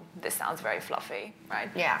 so this sounds very fluffy, right?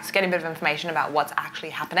 Yeah. So getting a bit of information about what's actually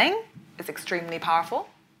happening is extremely powerful.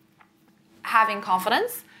 Having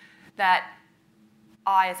confidence that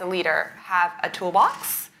I, as a leader, have a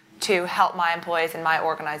toolbox to help my employees in my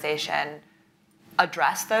organization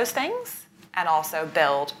address those things and also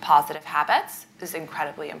build positive habits is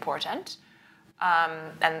incredibly important.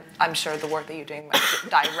 And I'm sure the work that you're doing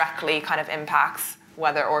directly kind of impacts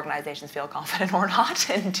whether organizations feel confident or not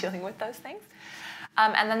in dealing with those things.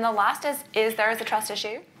 And then the last is there is a trust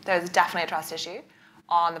issue. There's definitely a trust issue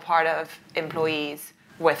on the part of employees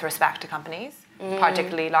with respect to companies,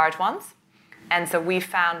 particularly large ones. And so we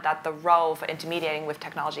found that the role for intermediating with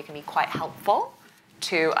technology can be quite helpful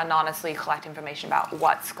to anonymously collect information about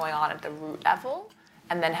what's going on at the root level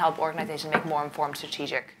and then help organizations make more informed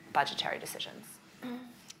strategic budgetary decisions.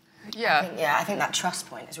 Yeah. I think that trust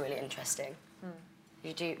point is really interesting.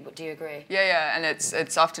 Do you agree? Yeah, and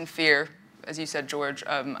it's often fear, as you said, George,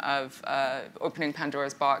 of opening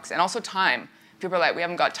Pandora's box, and also time. People are like, we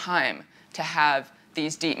haven't got time to have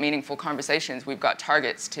these deep, meaningful conversations. We've got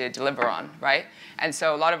targets to deliver on, right? And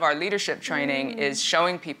so a lot of our leadership training is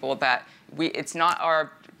showing people that it's not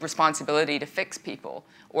our responsibility to fix people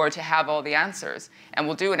or to have all the answers. And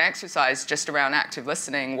we'll do an exercise just around active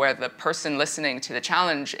listening where the person listening to the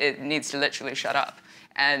challenge, it needs to literally shut up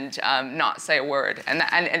and not say a word. And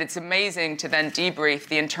it's amazing to then debrief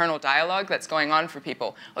the internal dialogue that's going on for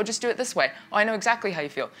people. Oh, just do it this way. Oh, I know exactly how you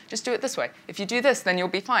feel. Just do it this way. If you do this, then you'll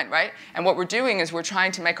be fine, right? And what we're doing is we're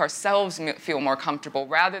trying to make ourselves feel more comfortable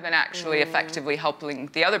rather than actually effectively helping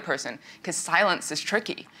the other person, because silence is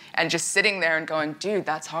tricky. And just sitting there and going, dude,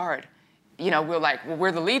 that's hard. We're like, well,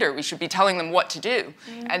 we're the leader. We should be telling them what to do.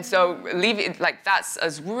 And so that's a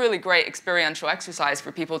really great experiential exercise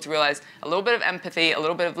for people to realize a little bit of empathy, a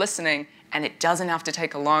little bit of listening, and it doesn't have to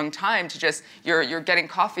take a long time to just, you're getting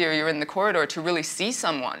coffee or you're in the corridor to really see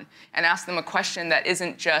someone and ask them a question that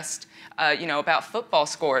isn't just, about football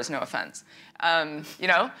scores, no offense.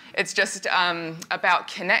 It's just about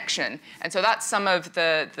connection. And so that's some of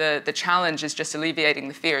the challenge, is just alleviating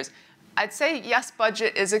the fears. I'd say, yes,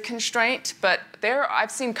 budget is a constraint, but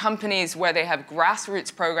I've seen companies where they have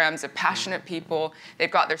grassroots programs of passionate people.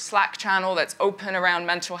 They've got their Slack channel that's open around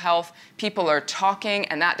mental health. People are talking,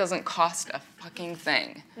 and that doesn't cost a fucking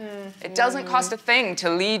thing. It doesn't cost a thing to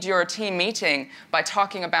lead your team meeting by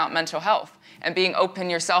talking about mental health and being open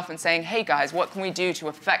yourself and saying, hey, guys, what can we do to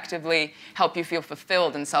effectively help you feel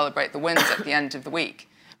fulfilled and celebrate the wins at the end of the week?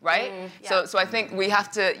 Right? Yeah. So I think we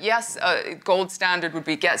have to, gold standard would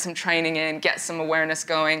be get some training in, get some awareness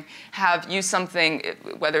going, use something,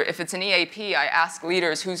 whether if it's an EAP, I ask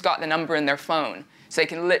leaders who's got the number in their phone. So they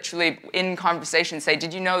can literally, in conversation, say,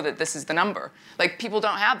 did you know that this is the number? Like, people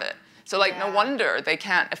don't have it. So no wonder they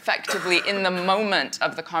can't effectively, in the moment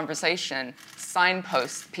of the conversation,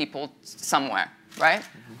 signpost people somewhere, right?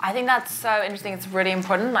 I think that's so interesting. It's really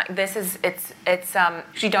important. Like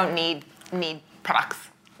you don't need products.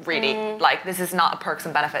 Really, this is not a perks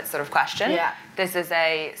and benefits sort of question. Yeah. This is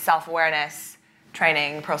a self-awareness,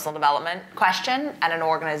 training, personal development question, and an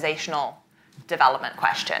organizational development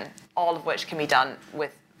question, all of which can be done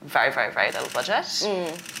with very, very, very little budget,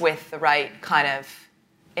 with the right kind of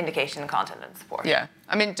indication, content, and support. Yeah.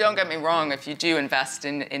 I mean, don't get me wrong, if you do invest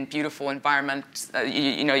in beautiful environments,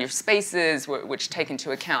 your spaces which take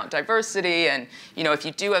into account diversity, and, if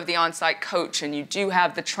you do have the on-site coach and you do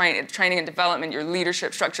have the training and development, your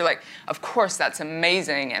leadership structure, of course that's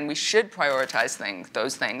amazing, and we should prioritize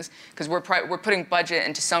those things, because we're putting budget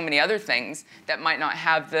into so many other things that might not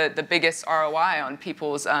have the biggest ROI on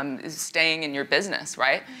people's staying in your business,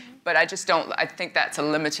 right? But I think that's a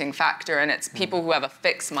limiting factor, and it's people who have a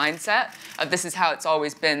fixed mindset of this is how it's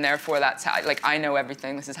always been, therefore that's how, I know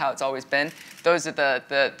everything, this is how it's always been. Those are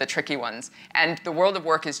the tricky ones. And the world of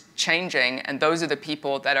work is changing, and those are the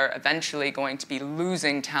people that are eventually going to be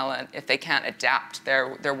losing talent if they can't adapt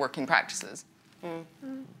their working practices. No,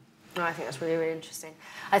 I think that's really, really interesting.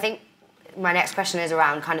 I think my next question is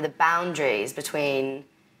around kind of the boundaries between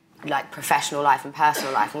professional life and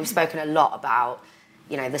personal life. And we've spoken a lot about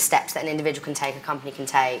the steps that an individual can take, a company can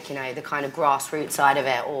take, the kind of grassroots side of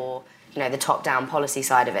it, or, the top-down policy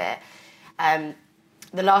side of it.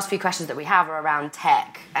 The last few questions that we have are around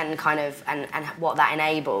tech and and what that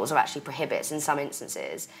enables or actually prohibits in some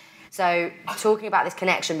instances. So talking about this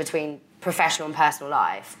connection between professional and personal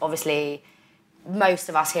life, obviously most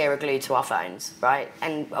of us here are glued to our phones, right?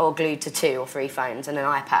 Or glued to 2 or 3 phones and an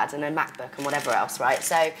iPad and a MacBook and whatever else, right?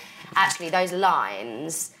 So actually those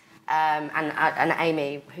lines, and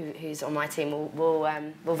Amy, who's on my team, will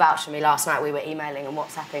vouch for me. Last night we were emailing and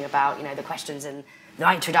WhatsApping about, you know, the questions and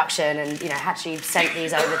the introduction, and, you know, had she sent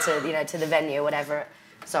these over to, you know, to the venue or whatever.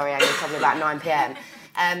 Sorry, Amy, probably about 9 p.m.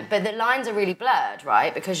 But the lines are really blurred,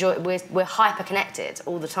 right? Because we're hyper connected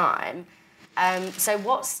all the time. So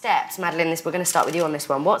what steps, Madeline, we're going to start with you on this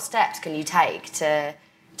one. What steps can you take to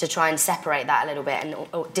try and separate that a little bit and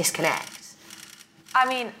or disconnect? I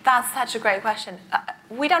mean, that's such a great question.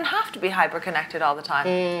 We don't have to be hyper-connected all the time.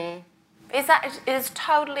 It is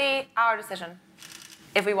totally our decision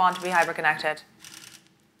if we want to be hyper-connected.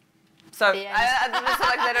 So this is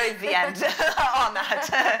like literally the end on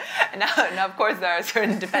that. Now, of course, there are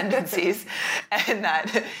certain dependencies in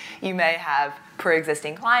that you may have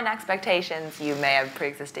pre-existing client expectations, you may have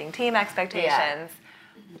pre-existing team expectations. Yeah.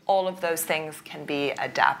 All of those things can be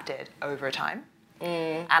adapted over time.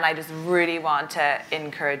 And I just really want to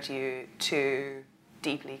encourage you to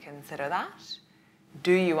deeply consider that.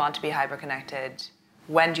 Do you want to be hyper-connected?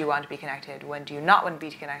 When do you want to be connected? When do you not want to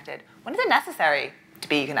be connected? When is it necessary to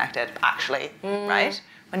be connected, actually, right?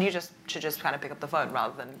 When you should just kind of pick up the phone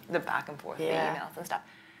rather than the back and forth, the emails and stuff.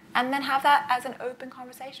 And then have that as an open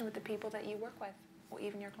conversation with the people that you work with, or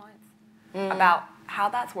even your clients, about how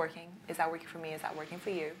that's working. Is that working for me? Is that working for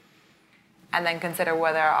you? And then consider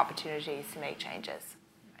whether there are opportunities to make changes.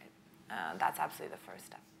 Right? That's absolutely the first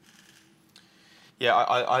step. Yeah,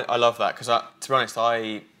 I love that, because to be honest,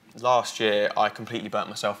 last year I completely burnt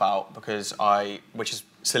myself out because which is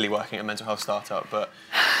silly working at a mental health startup, but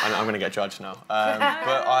I'm going to get judged now.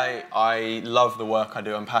 But I love the work I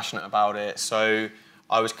do. I'm passionate about it. So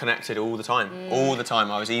I was connected all the time. All the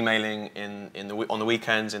time. I was emailing on the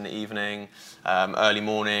weekends, in the evening, early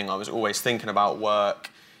morning. I was always thinking about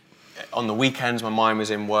work. On the weekends, my mind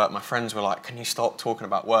was in work. My friends were like, can you stop talking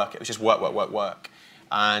about work? It was just work, work, work, work.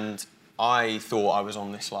 And I thought I was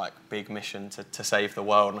on this like big mission to save the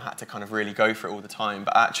world, and I had to kind of really go for it all the time.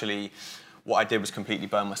 But actually, what I did was completely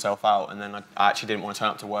burn myself out, and then I actually didn't want to turn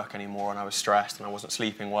up to work anymore, and I was stressed, and I wasn't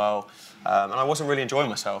sleeping well, and I wasn't really enjoying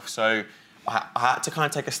myself. So I had to kind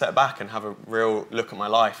of take a step back and have a real look at my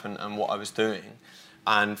life and what I was doing.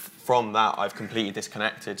 And from that, I've completely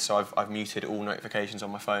disconnected. So I've muted all notifications on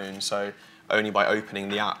my phone. So only by opening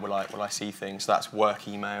the app will I see things. So that's work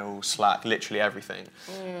email, Slack, literally everything.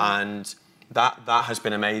 And that has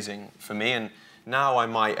been amazing for me. And now I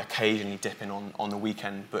might occasionally dip in on the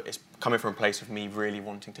weekend, but it's coming from a place of me really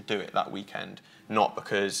wanting to do it that weekend, not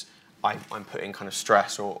because I'm putting kind of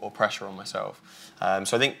stress or pressure on myself.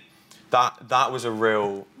 So I think that was a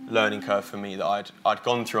real learning curve for me, that I'd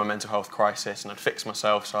gone through a mental health crisis and I'd fixed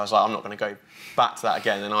myself, so I was like, I'm not going to go back to that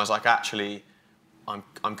again. And I was like, actually,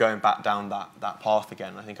 I'm going back down that path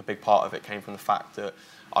again. I think a big part of it came from the fact that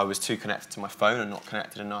I was too connected to my phone and not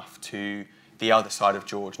connected enough to the other side of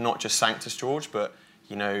George, not just Sanctus George, but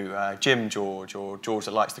you know, Jim George, or George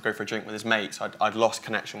that likes to go for a drink with his mates. I'd lost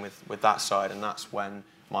connection with that side, and that's when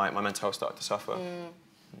my mental health started to suffer.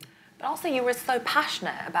 But also, you were so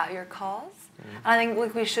passionate about your cause. And I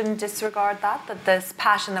think we shouldn't disregard that this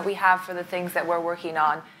passion that we have for the things that we're working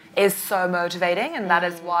on is so motivating. And that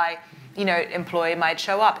is why, you know, an employee might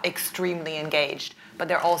show up extremely engaged, but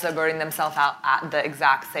they're also burning themselves out at the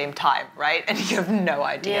exact same time, right? And you have no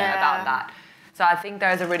idea about that. So I think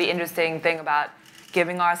there's a really interesting thing about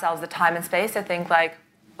giving ourselves the time and space to think like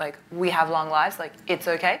we have long lives, like it's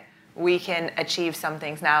okay. We can achieve some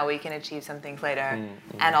things now, we can achieve some things later.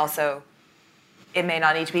 And also, it may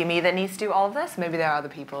not need to be me that needs to do all of this. Maybe there are other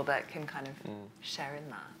people that can kind of share in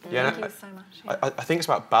that. Thank you so much. I think it's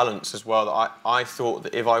about balance as well. That I thought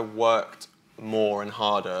that if I worked more and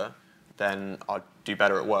harder, then I'd do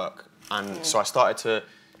better at work. And so I started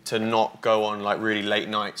to not go on like really late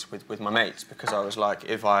nights with my mates, because I was like,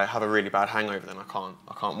 if I have a really bad hangover, then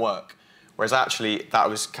I can't work. Whereas actually that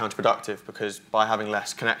was counterproductive, because by having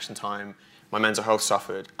less connection time, my mental health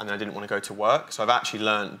suffered, and then I didn't want to go to work. So I've actually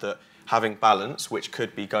learned that having balance, which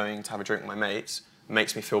could be going to have a drink with my mates,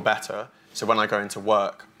 makes me feel better. So when I go into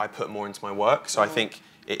work, I put more into my work. So I think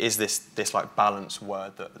it is this like balance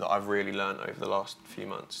word that I've really learned over the last few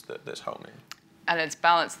months that's helped me. And it's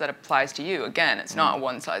balance that applies to you. Again, it's not a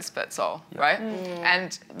one-size-fits-all, right?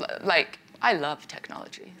 And like, I love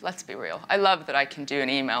technology. Let's be real. I love that I can do an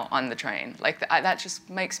email on the train. Like that just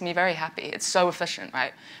makes me very happy. It's so efficient,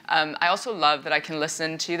 right? I also love that I can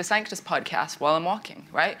listen to the Sanctus podcast while I'm walking,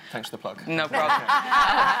 right? Thanks for the plug. No problem.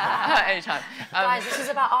 Anytime. Guys, this is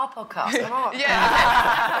about our podcast. Come on.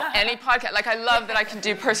 Yeah. Any podcast. Like I love that I can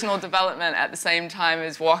do personal development at the same time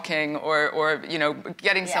as walking or you know,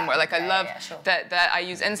 getting somewhere. Like I love that I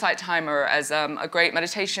use Insight Timer as a great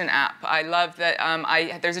meditation app. I love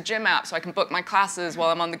that there's a gym app so I can book my classes while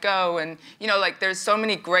I'm on the go. And you know, like there's so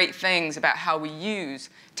many great things about how we use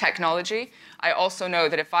technology. I also know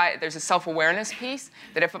that there's a self-awareness piece,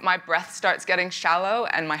 that if my breath starts getting shallow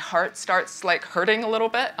and my heart starts like hurting a little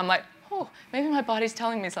bit, I'm like, oh, maybe my body's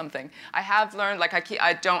telling me something. I have learned, like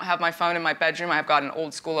I don't have my phone in my bedroom. I've got an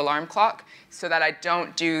old school alarm clock so that I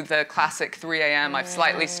don't do the classic 3 a.m. I've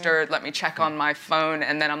slightly stirred, let me check on my phone,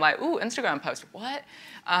 and then I'm like, ooh, Instagram post, what?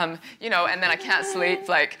 You know, and then I can't sleep.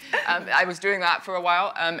 Like, I was doing that for a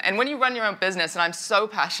while. And when you run your own business, and I'm so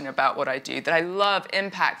passionate about what I do, that I love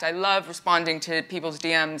impact. I love responding to people's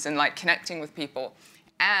DMs and like connecting with people.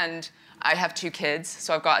 And I have 2 kids,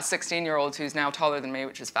 so I've got a 16-year-old who's now taller than me,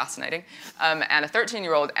 which is fascinating, and a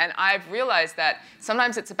 13-year-old. And I've realized that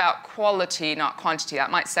sometimes it's about quality, not quantity.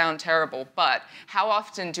 That might sound terrible, but how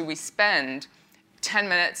often do we spend 10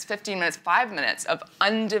 minutes, 15 minutes, 5 minutes of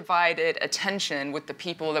undivided attention with the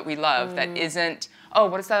people that we love that isn't, oh,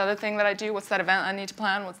 what is that other thing that I do? What's that event I need to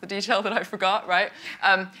plan? What's the detail that I forgot, right?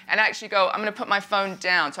 And actually go, I'm going to put my phone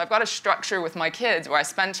down. So I've got a structure with my kids where I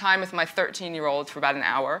spend time with my 13-year-old for about an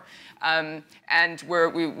hour. And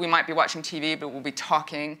we might be watching TV, but we'll be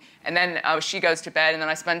talking. And then she goes to bed, and then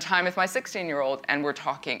I spend time with my 16-year-old, and we're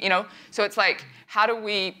talking. You know, so it's like, how do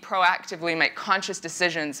we proactively make conscious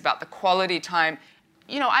decisions about the quality time?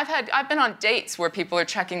 You know, I've been on dates where people are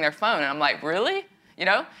checking their phone, and I'm like, really? You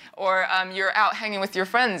know? Or you're out hanging with your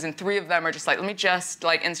friends, and 3 of them are just like, let me just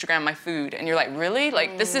like Instagram my food, and you're like, really?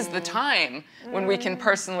 Like this is the time when we can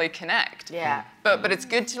personally connect. Yeah. But it's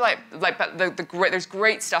good to there's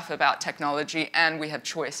great stuff about technology, and we have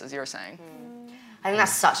choice, as you're saying. I think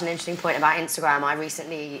that's such an interesting point about Instagram. I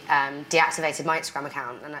recently deactivated my Instagram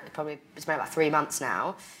account, and it's been about 3 months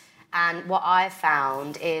now. And what I've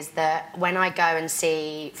found is that when I go and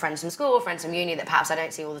see friends from school, friends from uni that perhaps I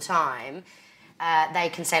don't see all the time, they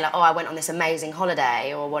can say like, oh, I went on this amazing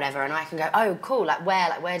holiday or whatever, and I can go, oh, cool, like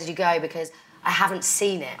where did you go? Because I haven't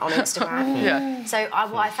seen it on Instagram. Yeah. So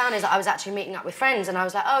what I found is that I was actually meeting up with friends, and I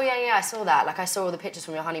was like, oh yeah, I saw that. Like I saw all the pictures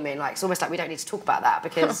from your honeymoon. Like it's almost like we don't need to talk about that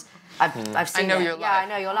because I've seen it. I know your life. Yeah, I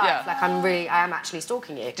know your life. Yeah. Like I am actually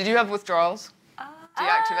stalking you. Did you have withdrawals?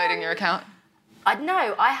 Deactivating your account?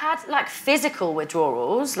 No, I had like physical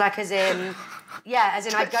withdrawals, like as in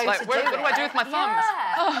I go like, to what do I do with my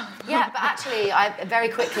thumbs? Yeah, but actually, I very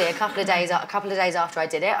quickly, a couple of days after I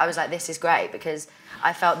did it, I was like, this is great, because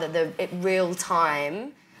I felt that the real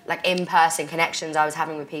time, like in-person connections I was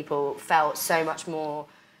having with people felt so much more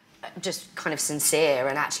just kind of sincere,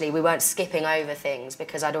 and actually we weren't skipping over things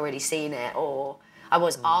because I'd already seen it, or I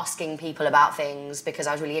was asking people about things because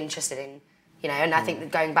I was really interested in, you know, and I think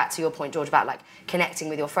that going back to your point, George, about like connecting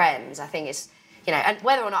with your friends, I think it's, you know, and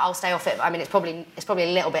whether or not I'll stay off it, I mean, it's probably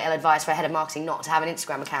a little bit ill-advised for a head of marketing not to have an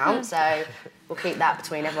Instagram account, so we'll keep that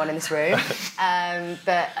between everyone in this room.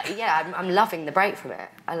 But yeah, I'm loving the break from it.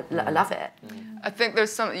 I love it. I think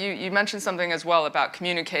there's you mentioned something as well about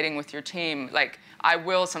communicating with your team. Like, I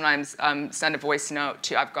will sometimes send a voice note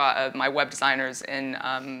to, I've got my web designers in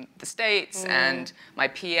the States, and my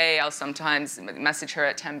PA, I'll sometimes message her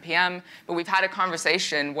at 10 p.m. But we've had a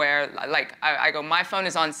conversation where, like, I go, my phone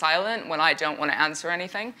is on silent when I don't want to answer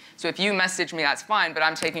anything. So if you message me, that's fine, but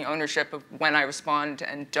I'm taking ownership of when I respond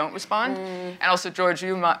and don't respond. And also, George,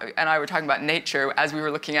 you and I were talking about nature as we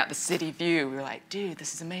were looking at the city view. We were like, dude,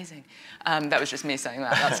 this is amazing. That was just me saying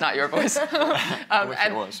that. That's not your voice. I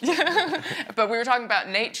wish it was. But we were talking about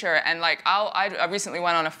nature, and like I recently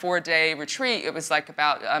went on a 4-day retreat. It was like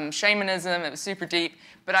about shamanism. It was super deep,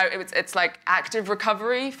 but it's like active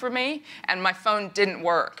recovery for me, and my phone didn't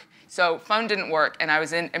work. So phone didn't work, and I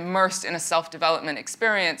was immersed in a self-development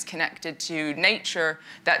experience connected to nature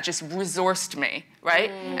that just resourced me, right?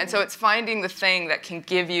 And so it's finding the thing that can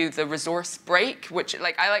give you the resource break, which,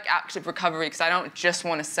 like, I like active recovery because I don't just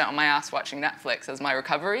want to sit on my ass watching Netflix as my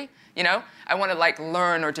recovery, you know? I want to, like,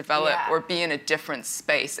 learn or develop or be in a different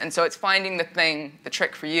space. And so it's finding the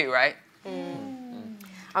trick for you, right?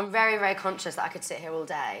 I'm very, very conscious that I could sit here all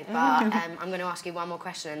day, but I'm going to ask you one more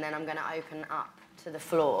question, and then I'm going to open up to the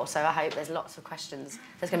floor, so I hope there's lots of questions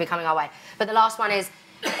that's going to be coming our way. But the last one is,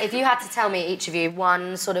 if you had to tell me, each of you,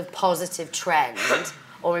 one sort of positive trend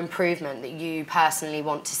or improvement that you personally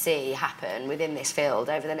want to see happen within this field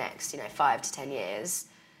over the next, 5 to 10 years,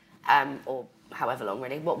 or however long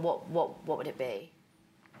really, what would it be?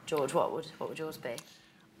 George, what would yours be?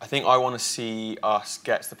 I think I want to see us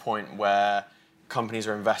get to the point where companies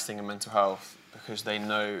are investing in mental health because they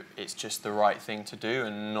know it's just the right thing to do,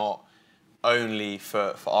 and not only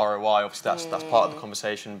for ROI. Obviously, that's part of the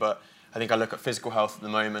conversation, but I think I look at physical health at the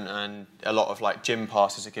moment, and a lot of like gym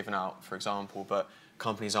passes are given out, for example, but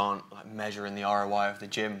companies aren't like measuring the ROI of the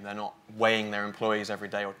gym. They're not weighing their employees every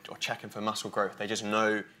day or checking for muscle growth. They just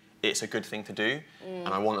know it's a good thing to do, and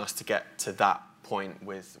I want us to get to that point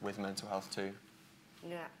with mental health too.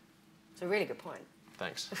 Yeah, it's a really good point.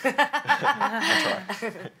 Thanks. I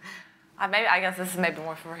try. I guess this is maybe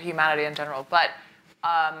more for humanity in general, but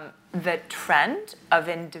the trend of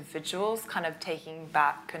individuals kind of taking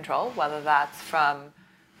back control, whether that's from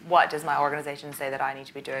what does my organization say that I need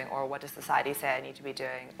to be doing, or what does society say I need to be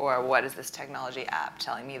doing, or what is this technology app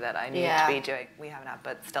telling me that I need to be doing. We have an app,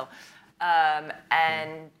 but still.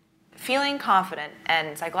 And feeling confident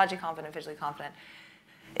and psychologically confident, physically confident,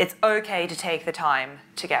 it's okay to take the time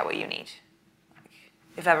to get what you need.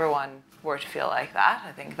 If everyone were to feel like that,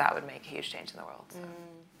 I think that would make a huge change in the world. So.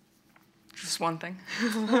 Just one thing.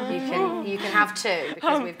 You can have two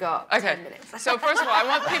because we've got 10 minutes. So first of all,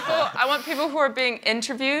 I want people who are being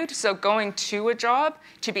interviewed, so going to a job,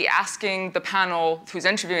 to be asking the panel who's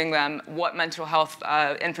interviewing them what mental health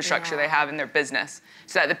infrastructure they have in their business,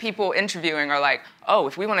 so that the people interviewing are like, oh,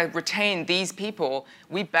 if we want to retain these people,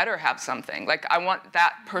 we better have something. Like, I want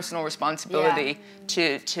that personal responsibility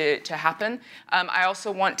to happen. I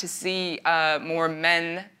also want to see more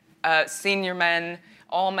men, senior men,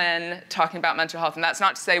 all men talking about mental health. And that's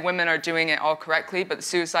not to say women are doing it all correctly, but the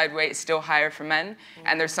suicide rate is still higher for men.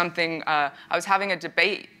 And there's something, I was having a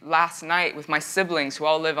debate last night with my siblings who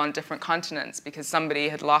all live on different continents because somebody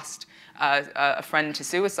had lost a friend to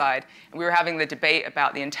suicide. And we were having the debate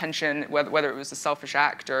about the intention, whether it was a selfish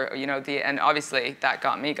act or, and obviously that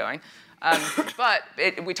got me going. But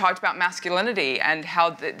we talked about masculinity and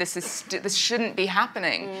how this shouldn't be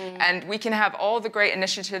happening. And we can have all the great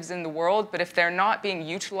initiatives in the world, but if they're not being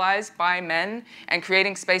utilized by men and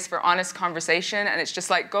creating space for honest conversation, and it's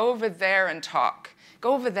just like, go over there and talk.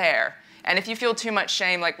 Go over there. And if you feel too much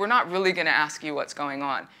shame, like, we're not really going to ask you what's going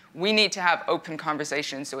on. We need to have open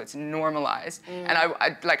conversations so it's normalized. And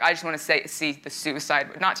I just want to see the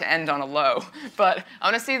suicide, not to end on a low, but I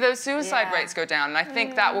want to see those suicide rates go down. And I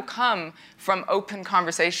think that will come from open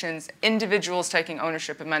conversations, individuals taking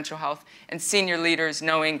ownership of mental health, and senior leaders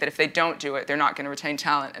knowing that if they don't do it, they're not going to retain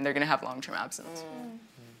talent and they're going to have long-term absence.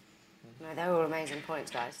 No, they're all amazing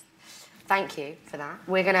points, guys. Thank you for that.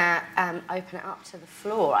 We're going to open it up to the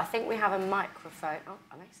floor. I think we have a microphone. Oh,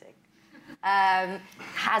 amazing.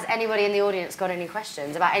 Has anybody in the audience got any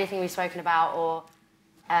questions about anything we've spoken about or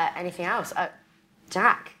anything else?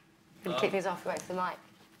 Jack, can you kick things off? Go to the mic.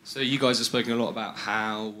 So you guys have spoken a lot about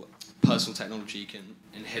how personal technology can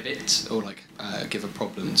inhibit or give a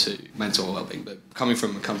problem to mental well-being, but coming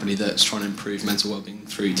from a company that's trying to improve mental well-being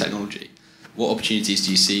through technology, what opportunities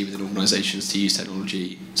do you see within organisations to use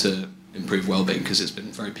technology to improve well-being? Because it's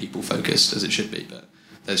been very people-focused, as it should be, but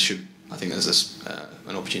I think there's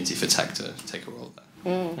an opportunity for tech to take a role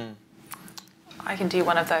there. I can do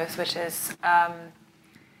one of those, which is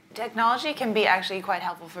technology can be actually quite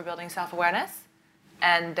helpful for building self-awareness.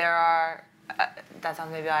 And there are, that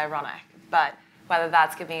sounds maybe ironic, but whether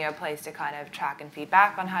that's giving you a place to kind of track and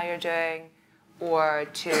feedback on how you're doing, or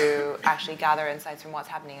to actually gather insights from what's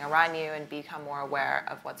happening around you and become more aware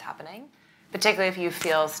of what's happening. Particularly if you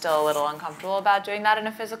feel still a little uncomfortable about doing that in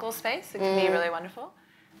a physical space, it can be really wonderful.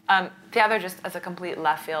 The other, just as a complete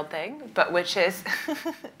left field thing, but which is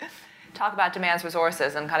talk about demands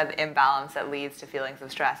resources and kind of the imbalance that leads to feelings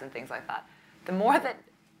of stress and things like that. The more that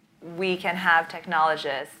we can have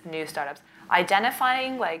technologists, new startups,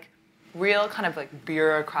 identifying real kind of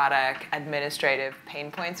bureaucratic, administrative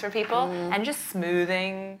pain points for people and just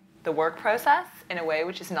smoothing the work process in a way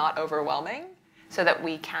which is not overwhelming, so that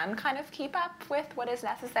we can kind of keep up with what is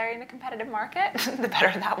necessary in a competitive market, the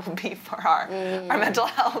better that will be for our mental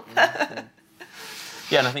health.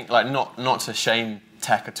 Yeah, and I think not to shame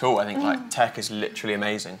tech at all. I think tech is literally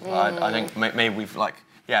amazing. I think maybe we've not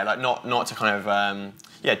to kind of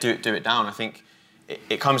do it down. I think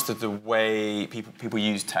it comes to the way people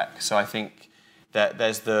use tech. So I think that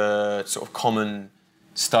there's the sort of common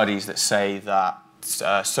studies that say that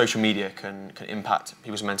social media can impact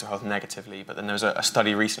people's mental health negatively, but then there was a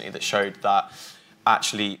study recently that showed that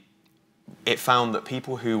actually it found that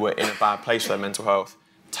people who were in a bad place for their mental health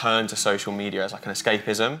turned to social media as an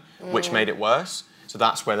escapism, which made it worse. So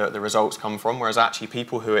that's where the results come from. Whereas actually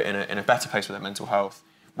people who are in a better place with their mental health,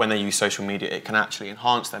 when they use social media, it can actually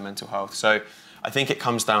enhance their mental health. So I think it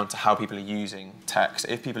comes down to how people are using text.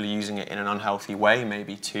 If people are using it in an unhealthy way,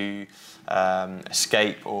 maybe to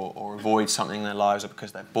escape or avoid something in their lives, or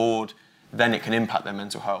because they're bored, then it can impact their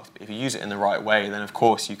mental health. But if you use it in the right way, then of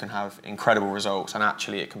course you can have incredible results, and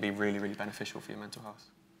actually it can be really, really beneficial for your mental health.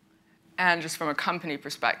 And just from a company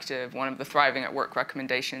perspective, one of the Thriving at Work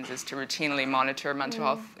recommendations is to routinely monitor mental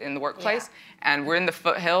health in the workplace. Yeah. And we're in the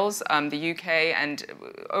foothills, the UK and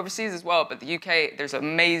overseas as well, but the UK, there's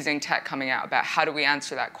amazing tech coming out about how do we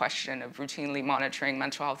answer that question of routinely monitoring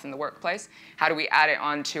mental health in the workplace? How do we add it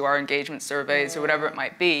onto our engagement surveys or whatever it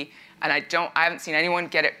might be? And I haven't seen anyone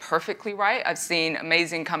get it perfectly right. I've seen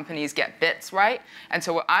amazing companies get bits right. And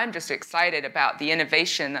so I'm just excited about the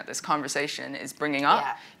innovation that this conversation is bringing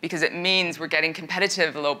up, because it means we're getting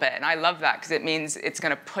competitive a little bit. And I love that, because it means it's going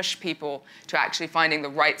to push people to actually finding the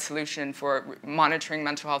right solution for monitoring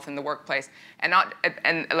mental health in the workplace, and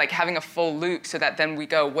like having a full loop, so that then we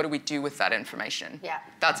go, what do we do with that information? Yeah.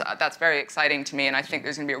 That's very exciting to me, and I think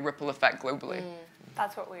there's going to be a ripple effect globally.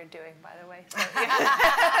 That's what we're doing, by the way. So,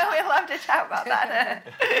 we'd love to chat about that.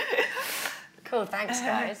 Cool, thanks,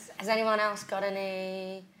 guys. Has anyone else got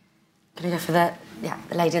any? Gonna go for the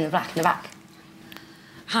lady in the black in the back.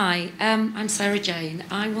 Hi, I'm Sarah Jane.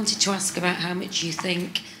 I wanted to ask about how much you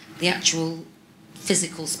think the actual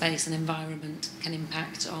physical space and environment can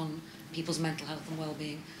impact on people's mental health and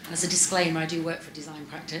well-being. And as a disclaimer, I do work for design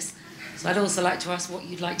practice. So I'd also like to ask what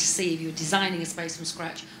you'd like to see if you were designing a space from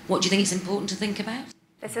scratch. What do you think it's important to think about?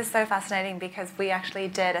 This is so fascinating, because we actually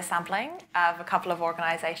did a sampling of a couple of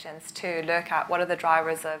organisations to look at what are the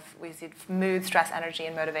drivers of mood, stress, energy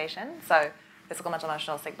and motivation, so physical, mental,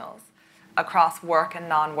 emotional signals, across work and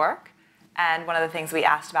non-work. And one of the things we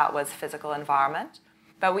asked about was physical environment.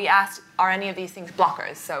 But we asked, are any of these things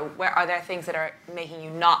blockers? So where are there things that are making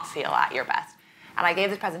you not feel at your best? And I gave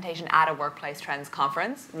this presentation at a Workplace Trends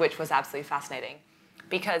conference, which was absolutely fascinating,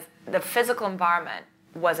 because the physical environment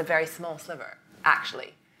was a very small sliver,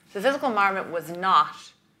 actually. So the physical environment was not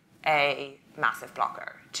a massive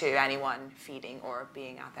blocker to anyone feeling or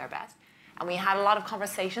being at their best. And we had a lot of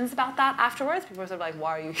conversations about that afterwards. People were sort of like,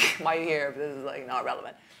 why are you here if this is like not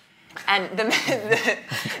relevant? And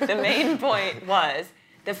the main point was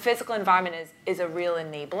the physical environment is a real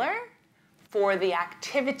enabler for the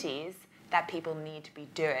activities that people need to be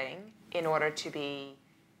doing in order to be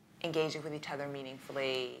engaging with each other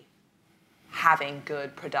meaningfully, having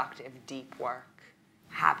good, productive, deep work,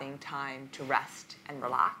 having time to rest and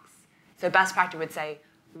relax. So best practice would say,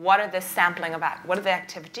 what are the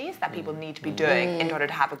activities that people need to be doing in order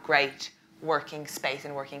to have a great working space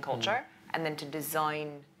and working culture, and then to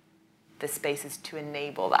design the spaces to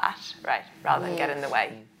enable that, right, rather than get in the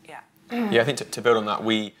way. Yeah, I think to build on that,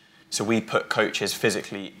 we put coaches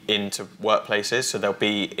physically into workplaces, so they'll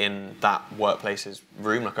be in that workplace's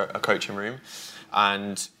room, like a coaching room,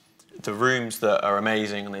 and the rooms that are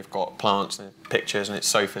amazing and they've got plants and pictures and it's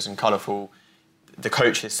sofas and colourful, the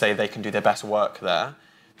coaches say they can do their best work there.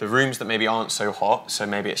 The rooms that maybe aren't so hot, so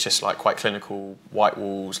maybe it's just like quite clinical, white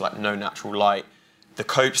walls, like no natural light, the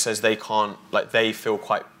coach says they can't, like they feel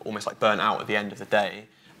quite almost like burnt out at the end of the day.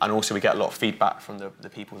 And also we get a lot of feedback from the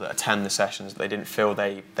people that attend the sessions that they didn't feel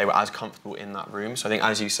they were as comfortable in that room. So I think,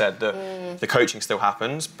 as you said, the coaching still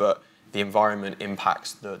happens, but the environment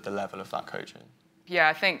impacts the level of that coaching. Yeah,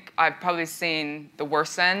 I think I've probably seen the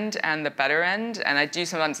worst end and the better end, and I do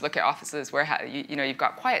sometimes look at offices where you've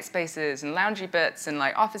got quiet spaces and loungy bits and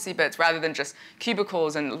like officey bits rather than just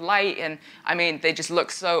cubicles and light, and I mean they just look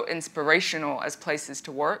so inspirational as places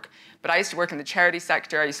to work. But I used to work in the charity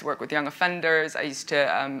sector. I used to work with young offenders. I used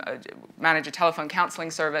to manage a telephone counseling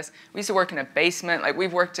service. We used to work in a basement. Like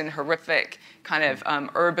we've worked in horrific kind of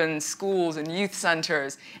urban schools and youth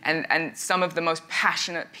centers, and some of the most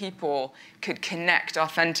passionate people could connect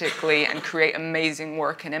authentically and create amazing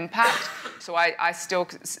work and impact. So I still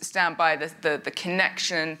stand by the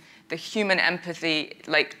connection. The human empathy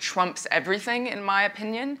like trumps everything, in my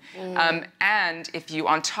opinion. And if you,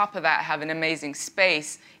 on top of that, have an amazing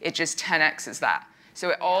space, it just 10x's that.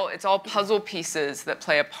 So it's all puzzle pieces that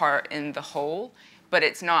play a part in the whole, but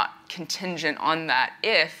it's not contingent on that.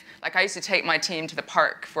 Like I used to take my team to the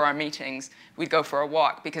park for our meetings, we'd go for a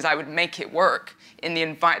walk because I would make it work in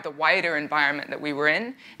the wider environment that we were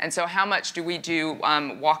in. And so how much do we do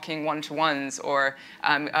walking one-to-ones or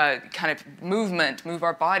kind of move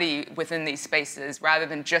our body within these spaces rather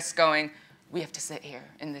than just going, we have to sit here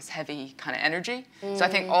in this heavy kind of energy. So I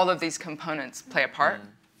think all of these components play a part.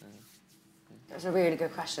 That was a really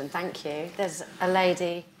good question, thank you. There's a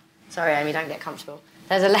lady, sorry Amy, don't get comfortable.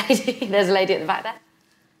 There's a lady. There's a lady at the back there.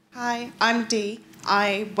 Hi, I'm Dee.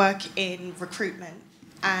 I work in recruitment,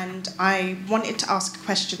 and I wanted to ask a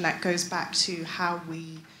question that goes back to how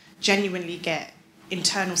we genuinely get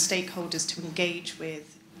internal stakeholders to engage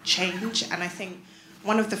with change. And I think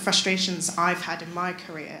one of the frustrations I've had in my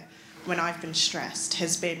career when I've been stressed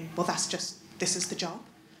has been, well, this is the job.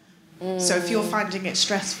 So if you're finding it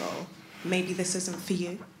stressful, maybe this isn't for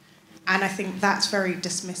you. And I think that's very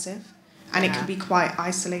dismissive, and it can be quite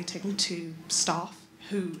isolating to staff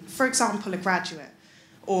who, for example, a graduate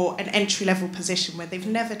or an entry-level position where they've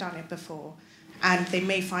never done it before and they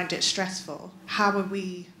may find it stressful. How do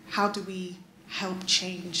we help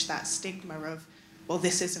change that stigma of, well,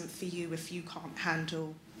 this isn't for you if you can't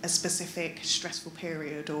handle a specific stressful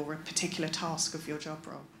period or a particular task of your job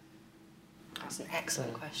role? That's an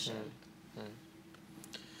excellent question. What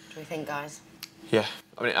do we think, guys? Yeah,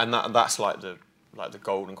 I mean, and that's like the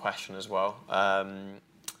golden question as well.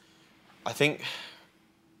 I think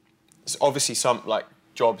it's obviously some like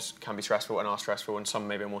jobs can be stressful and are stressful, and some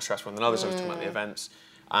maybe are more stressful than others. I was talking about the events,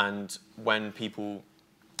 and when people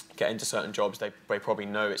get into certain jobs, they probably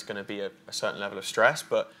know it's going to be a certain level of stress.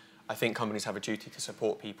 But I think companies have a duty to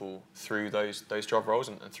support people through those job roles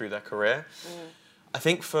and through their career. I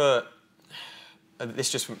think for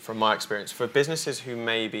this, just from my experience, for businesses who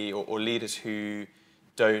maybe or leaders who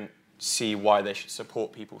don't see why they should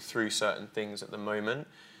support people through certain things at the moment,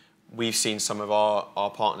 we've seen some of our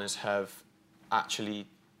partners have actually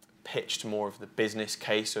pitched more of the business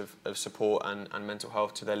case of support and mental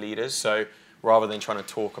health to their leaders. So rather than trying to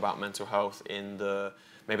talk about mental health in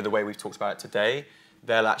maybe the way we've talked about it today,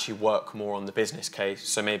 they'll actually work more on the business case.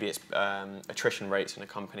 So maybe it's attrition rates in a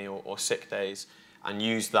company or sick days, and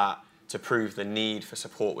use that to prove the need for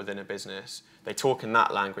support within a business. They talk in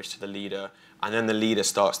that language to the leader, and then the leader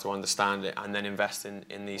starts to understand it and then invest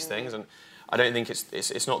in these things. And I don't think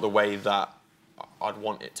it's not the way that I'd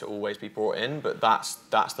want it to always be brought in, but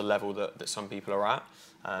that's the level that some people are at.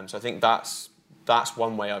 So I think that's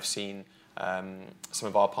one way I've seen some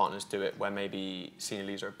of our partners do it, where maybe senior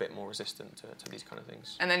leaders are a bit more resistant to these kind of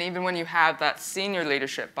things. And then even when you have that senior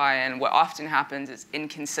leadership buy-in, what often happens is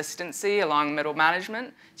inconsistency along middle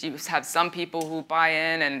management. So you have some people who buy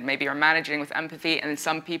in and maybe are managing with empathy, and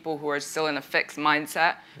some people who are still in a fixed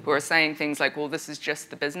mindset, who are saying things like, well, this is just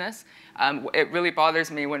the business. It really bothers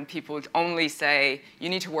me when people only say, you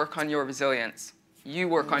need to work on your resilience. You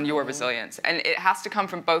work on your resilience. And it has to come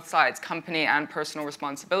from both sides, company and personal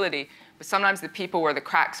responsibility. But sometimes the people where the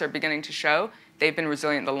cracks are beginning to show, they've been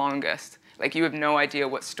resilient the longest. Like, you have no idea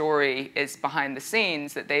what story is behind the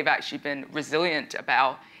scenes that they've actually been resilient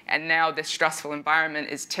about. And now this stressful environment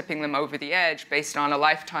is tipping them over the edge based on a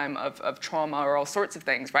lifetime of trauma or all sorts of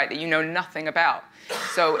things, right, that you know nothing about.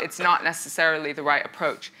 So it's not necessarily the right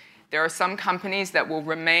approach. There are some companies that will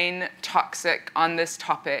remain toxic on this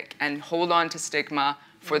topic and hold on to stigma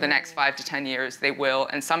for the next 5 to 10 years. They will,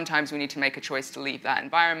 and sometimes we need to make a choice to leave that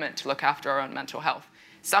environment to look after our own mental health.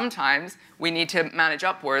 Sometimes we need to manage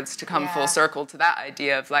upwards to come full circle to that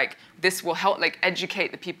idea of, like, this will help, like,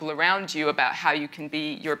 educate the people around you about how you can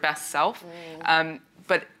be your best self.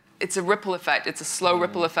 But it's a ripple effect. It's a slow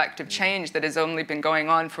ripple effect of change that has only been going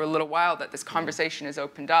on for a little while, that this conversation has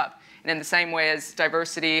opened up. And in the same way as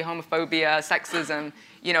diversity, homophobia, sexism,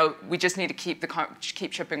 you know, we just need to keep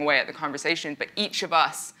chipping away at the conversation. But each of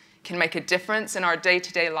us can make a difference in our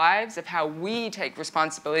day-to-day lives of how we take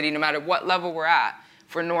responsibility, no matter what level we're at,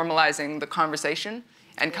 for normalizing the conversation.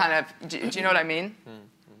 And kind of, do you know what I mean?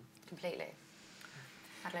 Completely.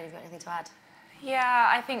 Adelaide, have you got anything to add? Yeah,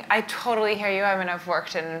 I think I totally hear you. I mean, I've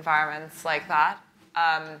worked in environments like that.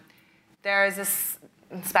 There is this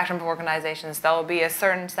spectrum of organizations. There will be a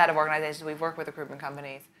certain set of organizations, we've worked with recruitment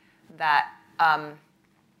companies, that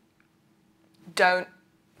don't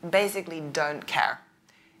care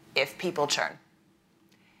if people churn.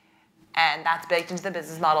 And that's baked into the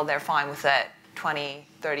business model. They're fine with it. 20,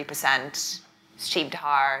 30%. It's cheap to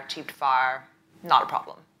hire, cheap to fire. Not a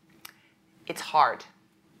problem. It's hard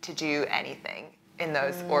to do anything in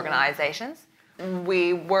those organizations.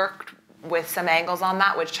 We worked with some angles on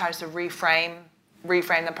that, which tries to reframe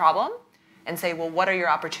the problem and say, well, what are your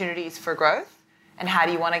opportunities for growth and how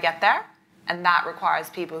do you want to get there? And that requires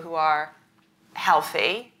people who are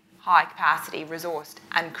healthy, high capacity, resourced,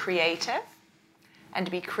 and creative. And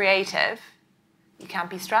to be creative, you can't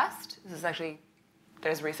be stressed.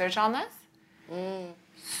 There's research on this.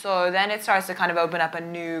 So then it starts to kind of open up a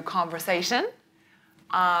new conversation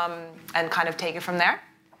and kind of take it from there.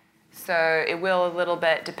 So it will a little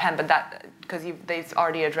bit depend, but that, because they've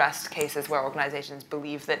already addressed cases where organizations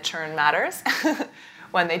believe that churn matters.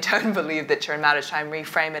 When they don't believe that churn matters, try and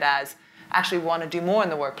reframe it as, actually want to do more in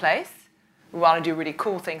the workplace, we want to do really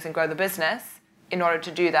cool things and grow the business, in order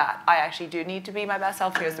to do that, I actually do need to be my best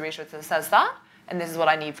self. Here's the research that says that, and this is what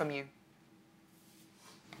I need from you.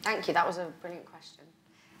 Thank you. That was a brilliant question.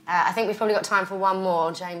 I think we've probably got time for one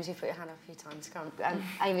more. James, you've put your hand up a few times. Come on.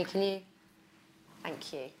 Amy, can you?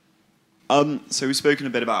 Thank you. So we've spoken a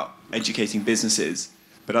bit about educating businesses,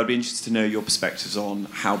 but I'd be interested to know your perspectives on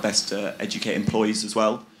how best to educate employees as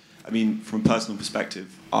well. I mean, from a personal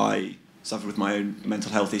perspective, I suffer with my own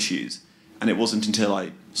mental health issues, and it wasn't until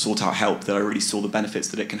I sought out help that I really saw the benefits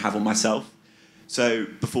that it can have on myself. So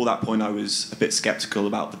before that point, I was a bit sceptical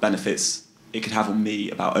about the benefits it could have on me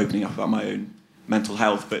about opening up about my own mental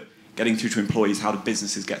health, but getting through to employees, how do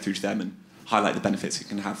businesses get through to them and highlight the benefits it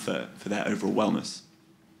can have for their overall wellness?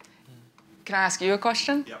 Can I ask you a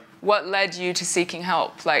question? Yep. What led you to seeking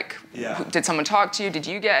help? Like, did someone talk to you? Did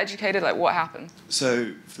you get educated? Like, what happened?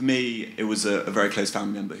 So for me, it was a very close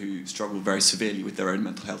family member who struggled very severely with their own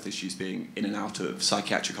mental health issues, being in and out of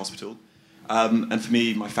psychiatric hospital. And for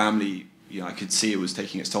me, my family, I could see it was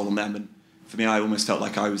taking its toll on them. And for me, I almost felt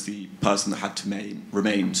like I was the person that had to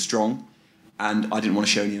remain strong, and I didn't want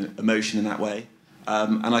to show any emotion in that way.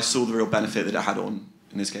 And I saw the real benefit that it had on,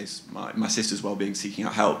 in this case, my sister's well-being, seeking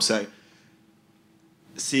out help. So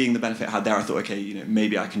seeing the benefit it had there, I thought, okay,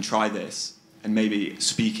 maybe I can try this, and maybe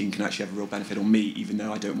speaking can actually have a real benefit on me, even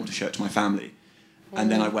though I don't want to show it to my family.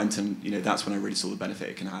 And then I went and, that's when I really saw the benefit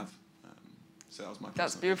it can have. So that was my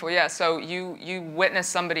That's beautiful, yeah. So you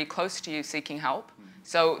witnessed somebody close to you seeking help.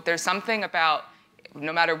 So there's something about,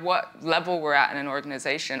 no matter what level we're at in an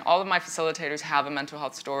organization, all of my facilitators have a mental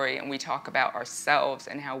health story, and we talk about ourselves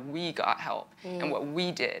and how we got help and what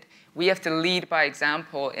we did. We have to lead by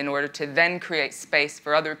example in order to then create space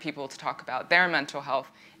for other people to talk about their mental health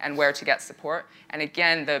and where to get support. And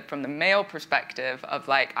again, from the male perspective of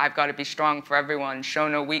like, I've got to be strong for everyone, show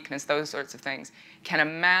no weakness, those sorts of things. Can a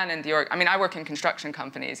man in the I work in construction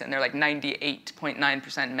companies, and they're like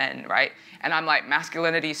 98.9% men, right? And I'm like,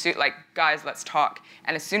 masculinity, like, guys, let's talk.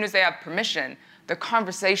 And as soon as they have permission, the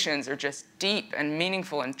conversations are just deep and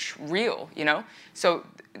meaningful and real, So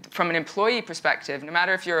from an employee perspective, no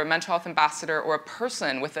matter if you're a mental health ambassador or a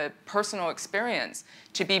person with a personal experience,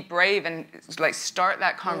 to be brave and like start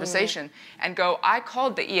that conversation and go, I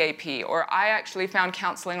called the EAP, or I actually found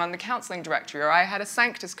counseling on the counseling directory, or I had a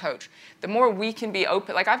Sanctus coach. The more we can be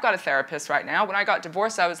open, like I've got a therapist right now. When I got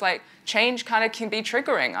divorced, I was like, change kind of can be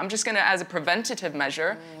triggering. I'm just gonna, as a preventative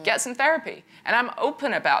measure, get some therapy. And I'm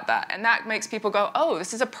open about that. And that makes people go, oh,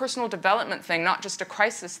 this is a personal development thing, not just a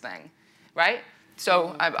crisis thing, right?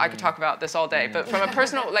 So I could talk about this all day, but from a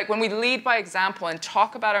personal, like when we lead by example and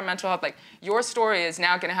talk about our mental health, like your story is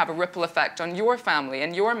now gonna have a ripple effect on your family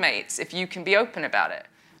and your mates if you can be open about it,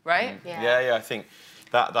 right? Yeah, I think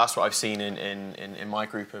that's what I've seen in my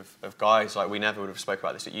group of guys. Like we never would have spoke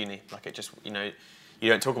about this at uni. Like it just, you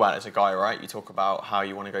don't talk about it as a guy, right? You talk about how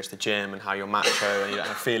you want to go to the gym and how you're macho and you don't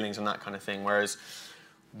have feelings and that kind of thing. Whereas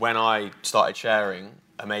when I started sharing,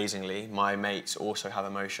 amazingly, my mates also have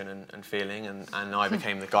emotion and feeling, and I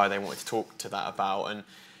became the guy they wanted to talk to that about. And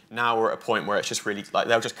now we're at a point where it's just really, like,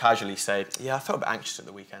 they'll just casually say, yeah, I felt a bit anxious at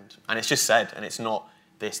the weekend. And it's just said, and it's not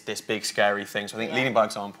this big, scary thing. So I think leading by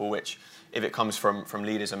example, which, if it comes from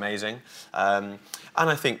leaders, amazing. And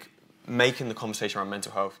I think making the conversation around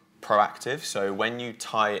mental health proactive. So when you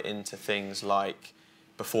tie it into things like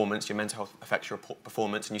performance, your mental health affects your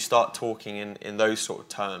performance, and you start talking in those sort of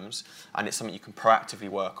terms, and it's something you can proactively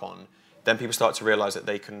work on, then people start to realise that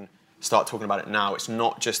they can start talking about it now. It's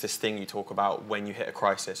not just this thing you talk about when you hit a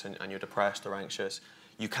crisis and you're depressed or anxious.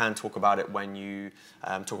 You can talk about it when you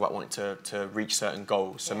talk about wanting to reach certain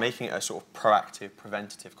goals. So making it a sort of proactive,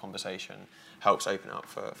 preventative conversation helps open it up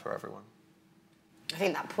for everyone. I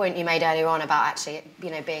think that point you made earlier on about actually,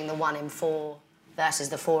 being the 1 in 4 versus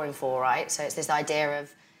the 4 in 4, right? So it's this idea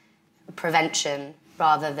of prevention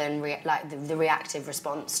rather than the reactive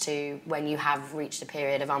response to when you have reached a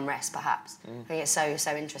period of unrest, perhaps. I think it's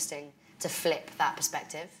so interesting to flip that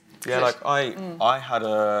perspective. Yeah, like I had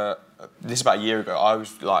this is about a year ago. I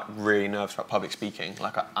was like really nervous about public speaking.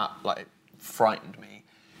 It frightened me.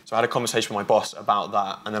 So I had a conversation with my boss about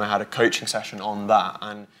that, and then I had a coaching session on that,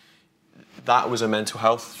 and that was a mental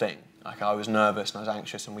health thing. Like I was nervous and I was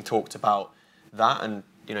anxious, and we talked about that. And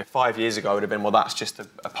 5 years ago I would have been, well, that's just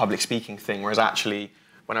a public speaking thing. Whereas actually,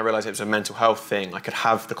 when I realised it was a mental health thing, I could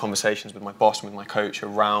have the conversations with my boss and with my coach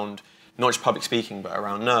around not just public speaking, but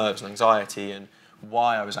around nerves and anxiety and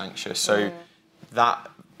why I was anxious. So that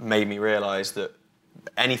made me realise that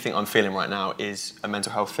anything I'm feeling right now is a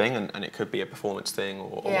mental health thing, and it could be a performance thing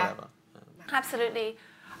or whatever. Absolutely.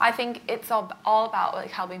 I think it's all about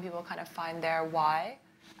like helping people kind of find their why.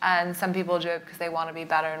 And some people do it because they want to be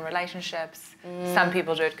better in relationships. Some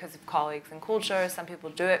people do it because of colleagues and culture. Some people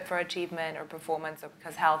do it for achievement or performance or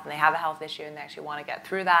because health, and they have a health issue and they actually want to get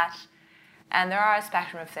through that. And there are a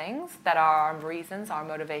spectrum of things that are our reasons, our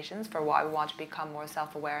motivations for why we want to become more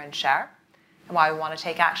self-aware and share, and why we want to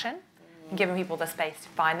take action. And giving people the space to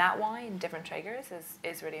find that why in different triggers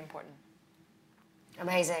is really important.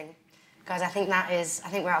 Amazing. Guys, I think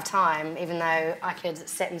we're out of time, even though I could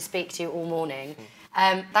sit and speak to you all morning.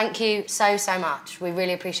 Thank you so much. We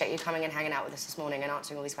really appreciate you coming and hanging out with us this morning and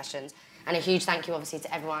answering all these questions. And a huge thank you, obviously,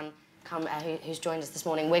 to everyone who's joined us this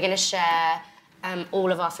morning. We're going to share all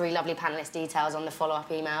of our 3 lovely panellists' details on the follow-up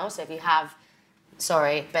email. So if you have...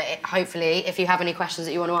 hopefully, if you have any questions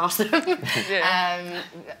that you want to ask them,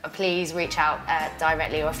 please reach out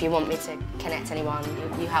directly, or if you want me to connect anyone,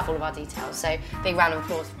 you have all of our details. So big round of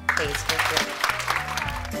applause, please.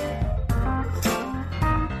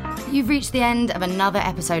 You've reached the end of another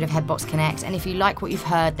episode of Headbox Connect, and if you like what you've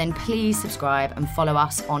heard, then please subscribe and follow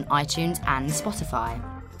us on iTunes and Spotify.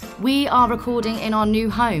 We are recording in our new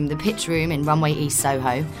home, the Pitch Room in Runway East,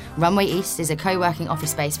 Soho. Runway East is a co-working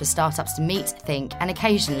office space for startups to meet, think, and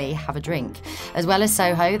occasionally have a drink. As well as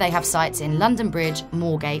Soho, they have sites in London Bridge,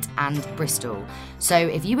 Moorgate, and Bristol. So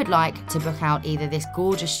if you would like to book out either this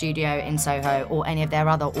gorgeous studio in Soho or any of their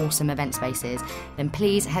other awesome event spaces, then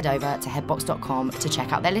please head over to headbox.com to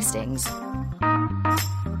check out their listings.